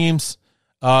these teams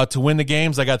to win the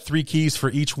games? I got 3 keys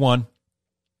for each one.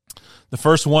 The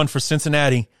first one for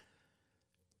Cincinnati,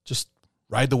 just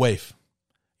ride the wave.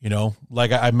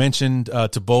 Like I mentioned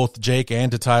to both Jake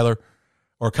and to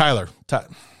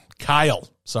Kyle,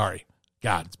 sorry.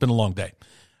 God, it's been a long day.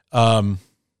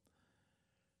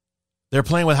 They're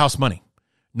playing with house money.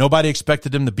 Nobody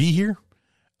expected them to be here.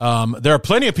 There are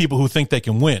plenty of people who think they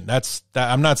can win.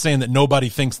 I'm not saying that nobody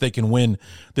thinks they can win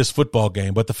this football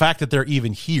game, but the fact that they're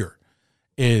even here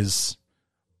is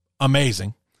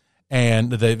amazing.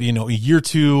 And year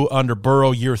 2 under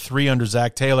Burrow, year 3 under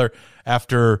Zach Taylor,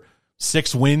 after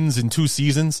 6 wins in 2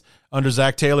 seasons under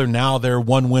Zach Taylor, now they're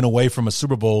 1 win away from a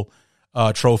Super Bowl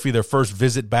trophy, their first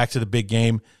visit back to the big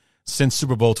game since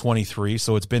Super Bowl 23.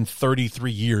 So it's been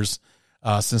 33 years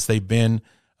since they've been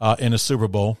in a Super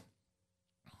Bowl.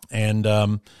 And,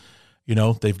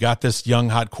 they've got this young,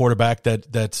 hot quarterback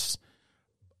that's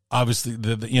obviously,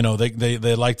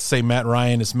 they like to say Matt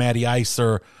Ryan is Matty Ice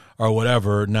or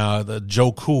whatever. Now, the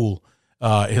Joe Cool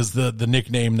is the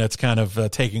nickname that's kind of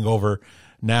taking over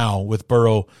now, with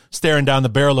Burrow staring down the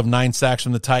barrel of 9 sacks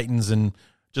from the Titans and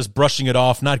just brushing it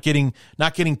off, not getting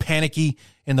panicky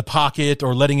in the pocket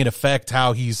or letting it affect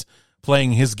how he's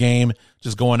playing his game,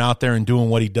 just going out there and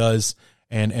doing what he does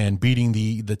and beating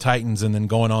the Titans, and then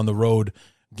going on the road,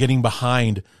 getting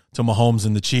behind to Mahomes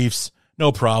and the Chiefs.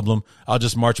 No problem. I'll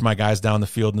just march my guys down the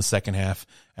field in the second half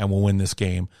and we'll win this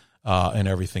game and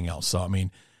everything else. So, I mean,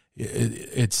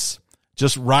 it's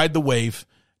just ride the wave.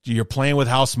 You're playing with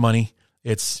house money.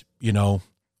 It's,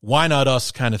 why not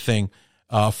us kind of thing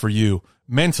for you.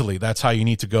 Mentally, that's how you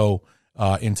need to go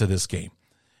into this game.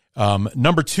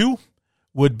 Number 2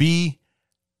 would be,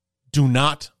 do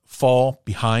not fall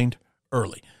behind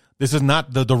early. This is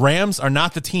not the Rams are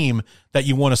not the team that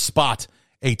you want to spot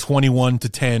a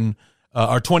 21-10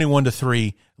 or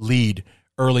 21-3 lead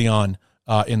early on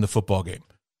in the football game.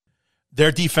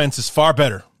 Their defense is far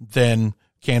better than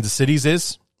Kansas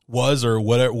City's was, or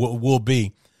whatever will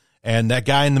be. And that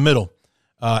guy in the middle,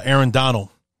 Aaron Donald,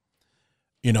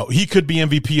 he could be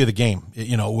MVP of the game,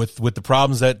 with the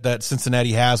problems that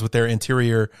Cincinnati has with their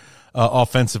interior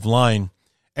offensive line.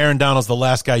 Aaron Donald's the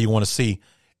last guy you want to see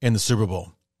in the Super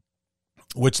Bowl,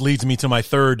 which leads me to my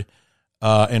third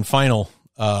and final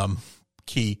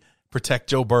key: protect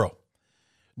Joe Burrow.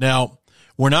 Now,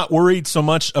 we're not worried so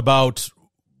much about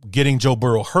getting Joe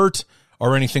Burrow hurt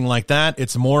or anything like that.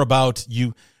 It's more about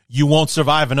you you won't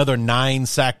survive another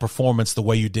 9-sack performance the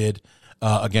way you did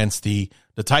against the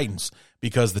Titans,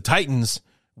 because the Titans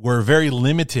were very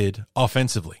limited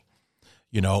offensively.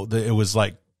 It was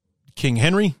like King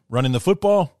Henry running the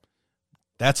football.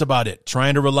 That's about it.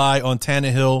 Trying to rely on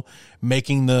Tannehill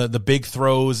making the big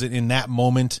throws in that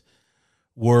moment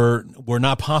were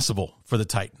not possible for the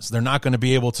Titans. They're not going to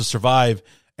be able to survive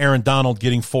Aaron Donald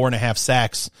getting 4.5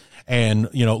 sacks and,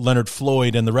 Leonard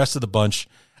Floyd and the rest of the bunch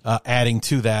adding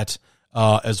to that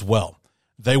as well.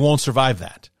 They won't survive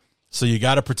that. So you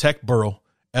got to protect Burrow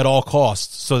at all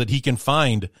costs so that he can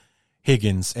find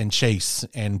Higgins and Chase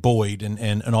and Boyd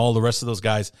and all the rest of those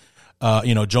guys,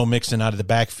 Joe Mixon out of the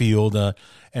backfield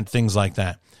and things like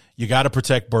that. You got to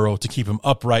protect Burrow to keep him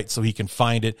upright so he can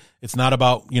find it. It's not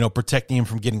about, protecting him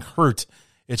from getting hurt.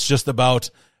 It's just about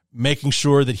making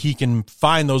sure that he can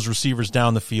find those receivers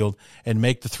down the field and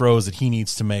make the throws that he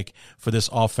needs to make for this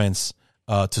offense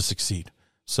to succeed.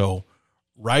 So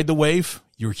ride the wave.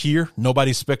 You're here.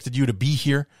 Nobody expected you to be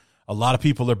here. A lot of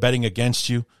people are betting against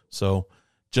you. So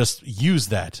just use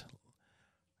that.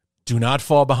 Do not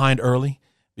fall behind early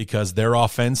because their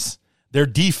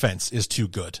defense is too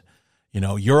good.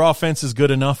 Your offense is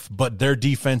good enough, but their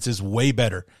defense is way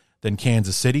better than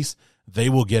Kansas City's. They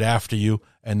will get after you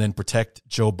and then protect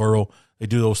Joe Burrow. They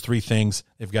do those three things.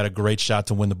 They've got a great shot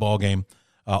to win the ball game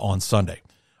on Sunday.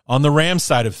 On the Rams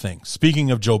side of things, speaking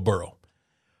of Joe Burrow,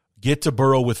 get to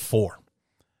Burrow with 4.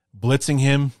 Blitzing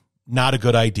him, not a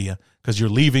good idea because you're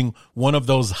leaving one of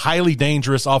those highly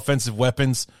dangerous offensive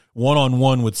weapons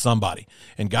one-on-one with somebody.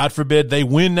 And God forbid they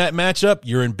win that matchup,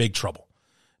 you're in big trouble.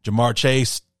 Jamar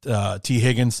Chase, T.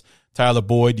 Higgins, Tyler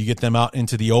Boyd, you get them out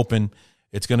into the open.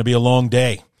 It's going to be a long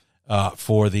day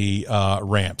for the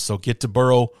Rams. So get to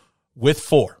Burrow with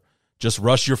 4. Just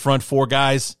rush your front 4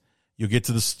 guys. You'll get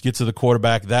to the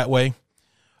quarterback that way.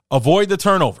 Avoid the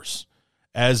turnovers.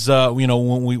 As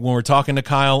when we're talking to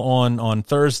Kyle on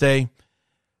Thursday,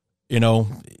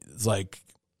 it's like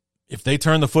if they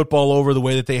turn the football over the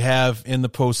way that they have in the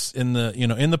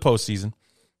postseason,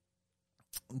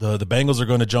 the Bengals are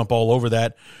going to jump all over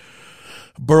that.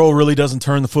 Burrow really doesn't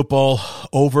turn the football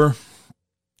over.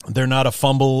 They're not a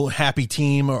fumble happy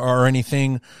team or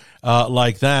anything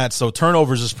like that. So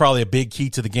turnovers is probably a big key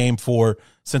to the game for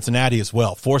Cincinnati as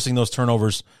well, forcing those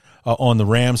turnovers on the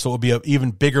Rams. So it would be an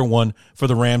even bigger one for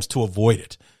the Rams to avoid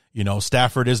it.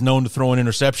 Stafford is known to throw an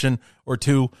interception or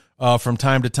two from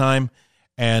time to time.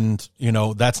 And,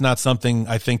 that's not something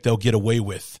I think they'll get away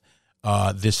with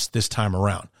this time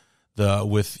around.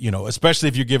 Especially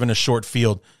if you're given a short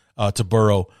field to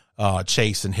Burrow,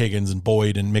 Chase and Higgins and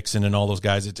Boyd and Mixon and all those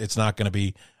guys, it's not going to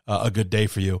be a good day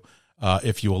for you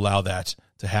if you allow that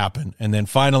to happen. And then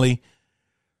finally,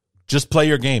 just play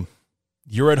your game.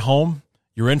 You're at home.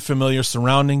 You're in familiar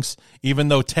surroundings, even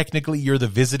though technically you're the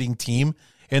visiting team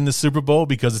in the Super Bowl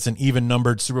because it's an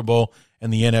even-numbered Super Bowl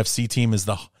and the NFC team is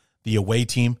the away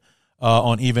team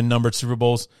on even-numbered Super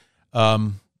Bowls.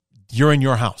 You're in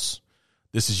your house.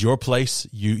 This is your place.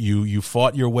 You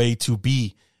fought your way to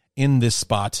be in this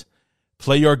spot.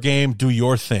 Play your game. Do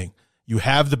your thing. You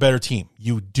have the better team.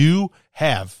 You do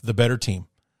have the better team.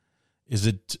 Is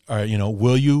it?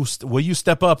 Will you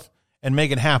step up and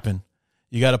make it happen?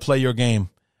 You got to play your game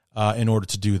in order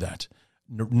to do that.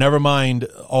 Never mind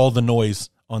all the noise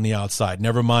on the outside.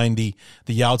 Never mind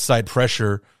the outside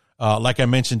pressure. Like I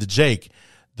mentioned to Jake,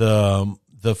 the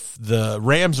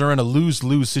Rams are in a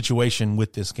lose-lose situation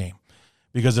with this game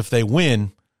because if they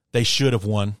win, they should have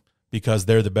won because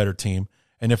they're the better team,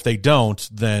 and if they don't,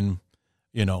 then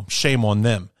shame on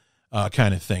them,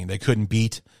 kind of thing. They couldn't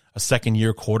beat a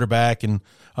second-year quarterback, and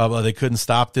they couldn't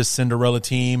stop this Cinderella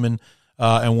team and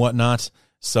whatnot.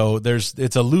 So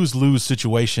it's a lose-lose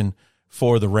situation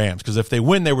for the Rams because if they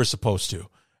win, they were supposed to,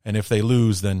 and if they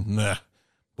lose, then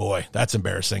boy, that's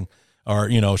embarrassing. Or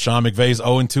Sean McVay's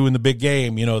 0-2 in the big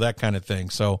game, that kind of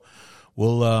thing. So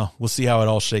we'll see how it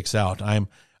all shakes out. I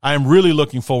am really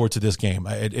looking forward to this game.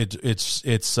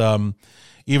 It's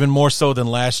even more so than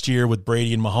last year with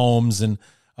Brady and Mahomes and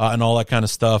all that kind of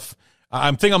stuff.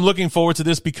 I'm looking forward to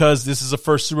this because this is the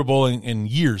first Super Bowl in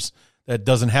years that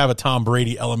doesn't have a Tom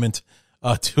Brady element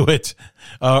to it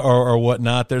or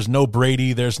whatnot. There's no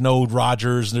Brady, there's no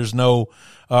Rodgers, there's no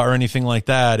or anything like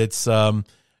that. It's a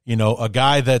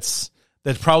guy that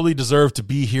probably deserved to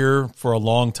be here for a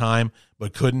long time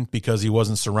but couldn't because he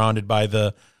wasn't surrounded by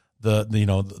the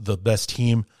best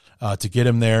team to get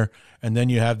him there. And then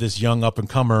you have this young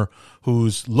up-and-comer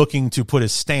who's looking to put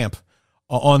his stamp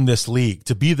on this league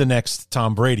to be the next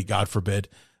Tom Brady, God forbid,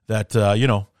 that, I'm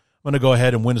going to go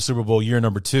ahead and win a Super Bowl year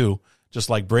number 2 just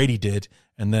like Brady did.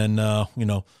 And then,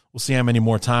 we'll see how many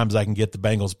more times I can get the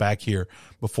Bengals back here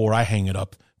before I hang it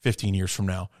up 15 years from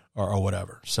now or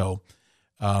whatever. So,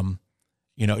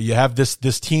 you have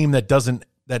this team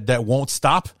that won't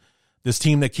stop, this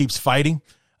team that keeps fighting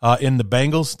in the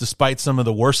Bengals, despite some of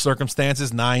the worst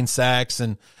circumstances, 9 sacks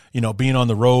and, being on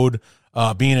the road,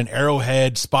 being an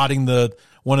Arrowhead, spotting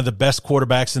one of the best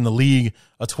quarterbacks in the league,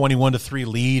 a 21-3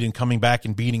 lead, and coming back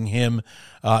and beating him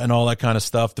and all that kind of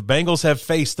stuff. The Bengals have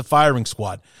faced the firing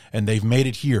squad, and they've made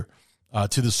it here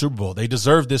to the Super Bowl. They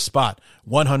deserve this spot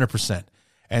 100%.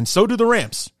 And so do the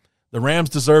Rams. The Rams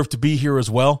deserve to be here as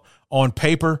well. On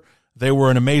paper, they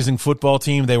were an amazing football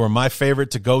team. They were my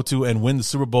favorite to go to and win the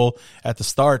Super Bowl at the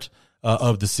start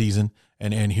of the season.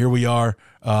 And here we are.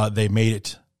 They made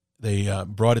it. They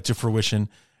brought it to fruition,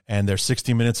 and they're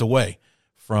 60 minutes away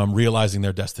from realizing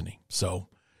their destiny. So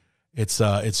it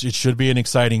should be an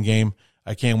exciting game.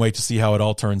 I can't wait to see how it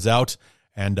all turns out,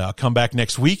 and come back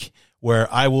next week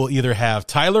where I will either have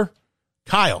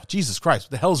Kyle, Jesus Christ,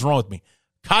 what the hell is wrong with me?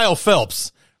 Kyle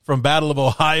Phelps from Battle of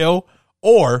Ohio,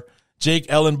 or Jake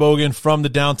Ellenbogen from the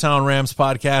Downtown Rams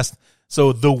podcast.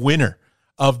 So the winner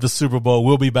of the Super Bowl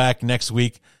will be back next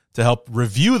week to help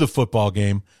review the football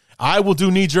game. I will do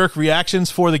knee-jerk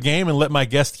reactions for the game and let my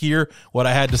guest hear what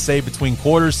I had to say between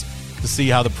quarters to see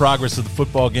how the progress of the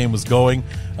football game was going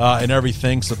and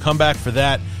everything. So come back for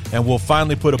that, and we'll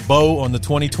finally put a bow on the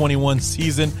 2021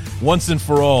 season once and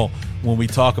for all when we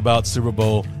talk about Super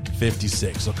Bowl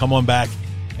 56. So come on back,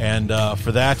 and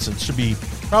for that, it should be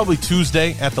probably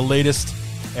Tuesday at the latest,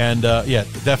 and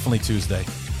definitely Tuesday.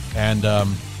 And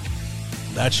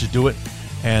that should do it.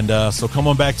 And so come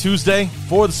on back Tuesday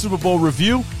for the Super Bowl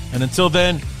review. And until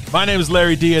then, my name is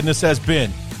Larry D, and this has been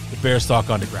the Bears Talk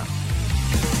Underground.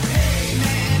 Hey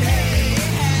man, hey,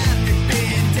 have you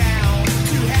been down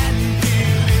to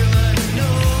Haddonfield,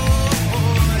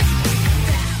 Illinois?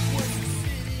 That was the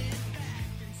city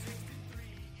back in 63.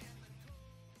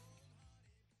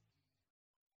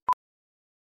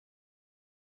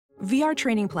 VR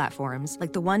training platforms,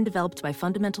 like the one developed by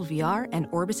Fundamental VR and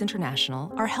Orbis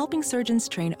International, are helping surgeons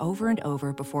train over and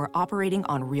over before operating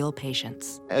on real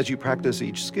patients. As you practice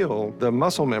each skill, the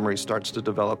muscle memory starts to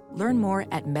develop. Learn more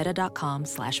at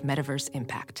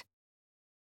meta.com/metaverseimpact.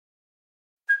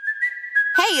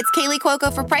 Hey, it's Kaylee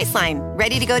Cuoco for Priceline.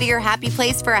 Ready to go to your happy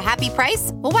place for a happy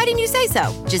price? Well, why didn't you say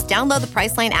so? Just download the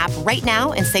Priceline app right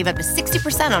now and save up to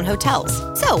 60% on hotels.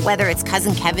 So whether it's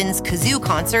Cousin Kevin's Kazoo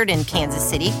Concert in Kansas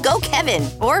City, go Kevin,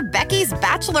 or Becky's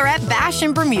Bachelorette Bash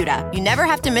in Bermuda, you never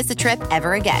have to miss a trip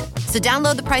ever again. So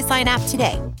download the Priceline app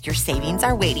today. Your savings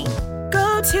are waiting.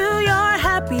 Go to your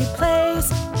happy place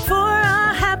for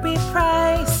a happy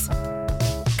price.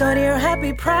 Go to your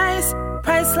happy price,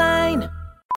 Priceline.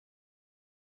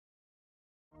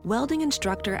 Welding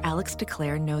instructor Alex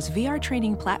DeClaire knows VR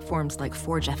training platforms like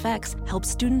Forge FX help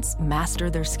students master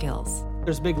their skills.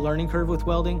 There's a big learning curve with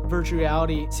welding. Virtual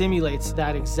reality simulates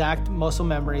that exact muscle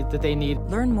memory that they need.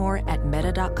 Learn more at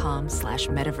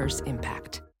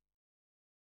meta.com/metaverseimpact.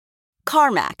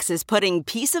 CarMax is putting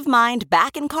peace of mind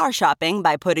back in car shopping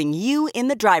by putting you in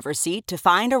the driver's seat to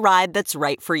find a ride that's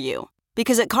right for you.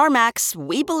 Because at CarMax,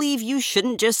 we believe you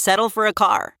shouldn't just settle for a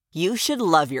car. You should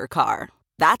love your car.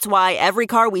 That's why every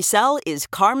car we sell is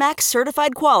CarMax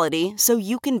certified quality, so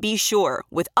you can be sure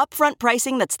with upfront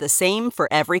pricing that's the same for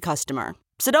every customer.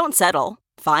 So don't settle.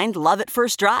 Find love at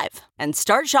first drive and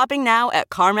start shopping now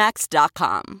at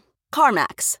CarMax.com.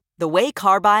 CarMax, the way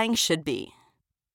car buying should be.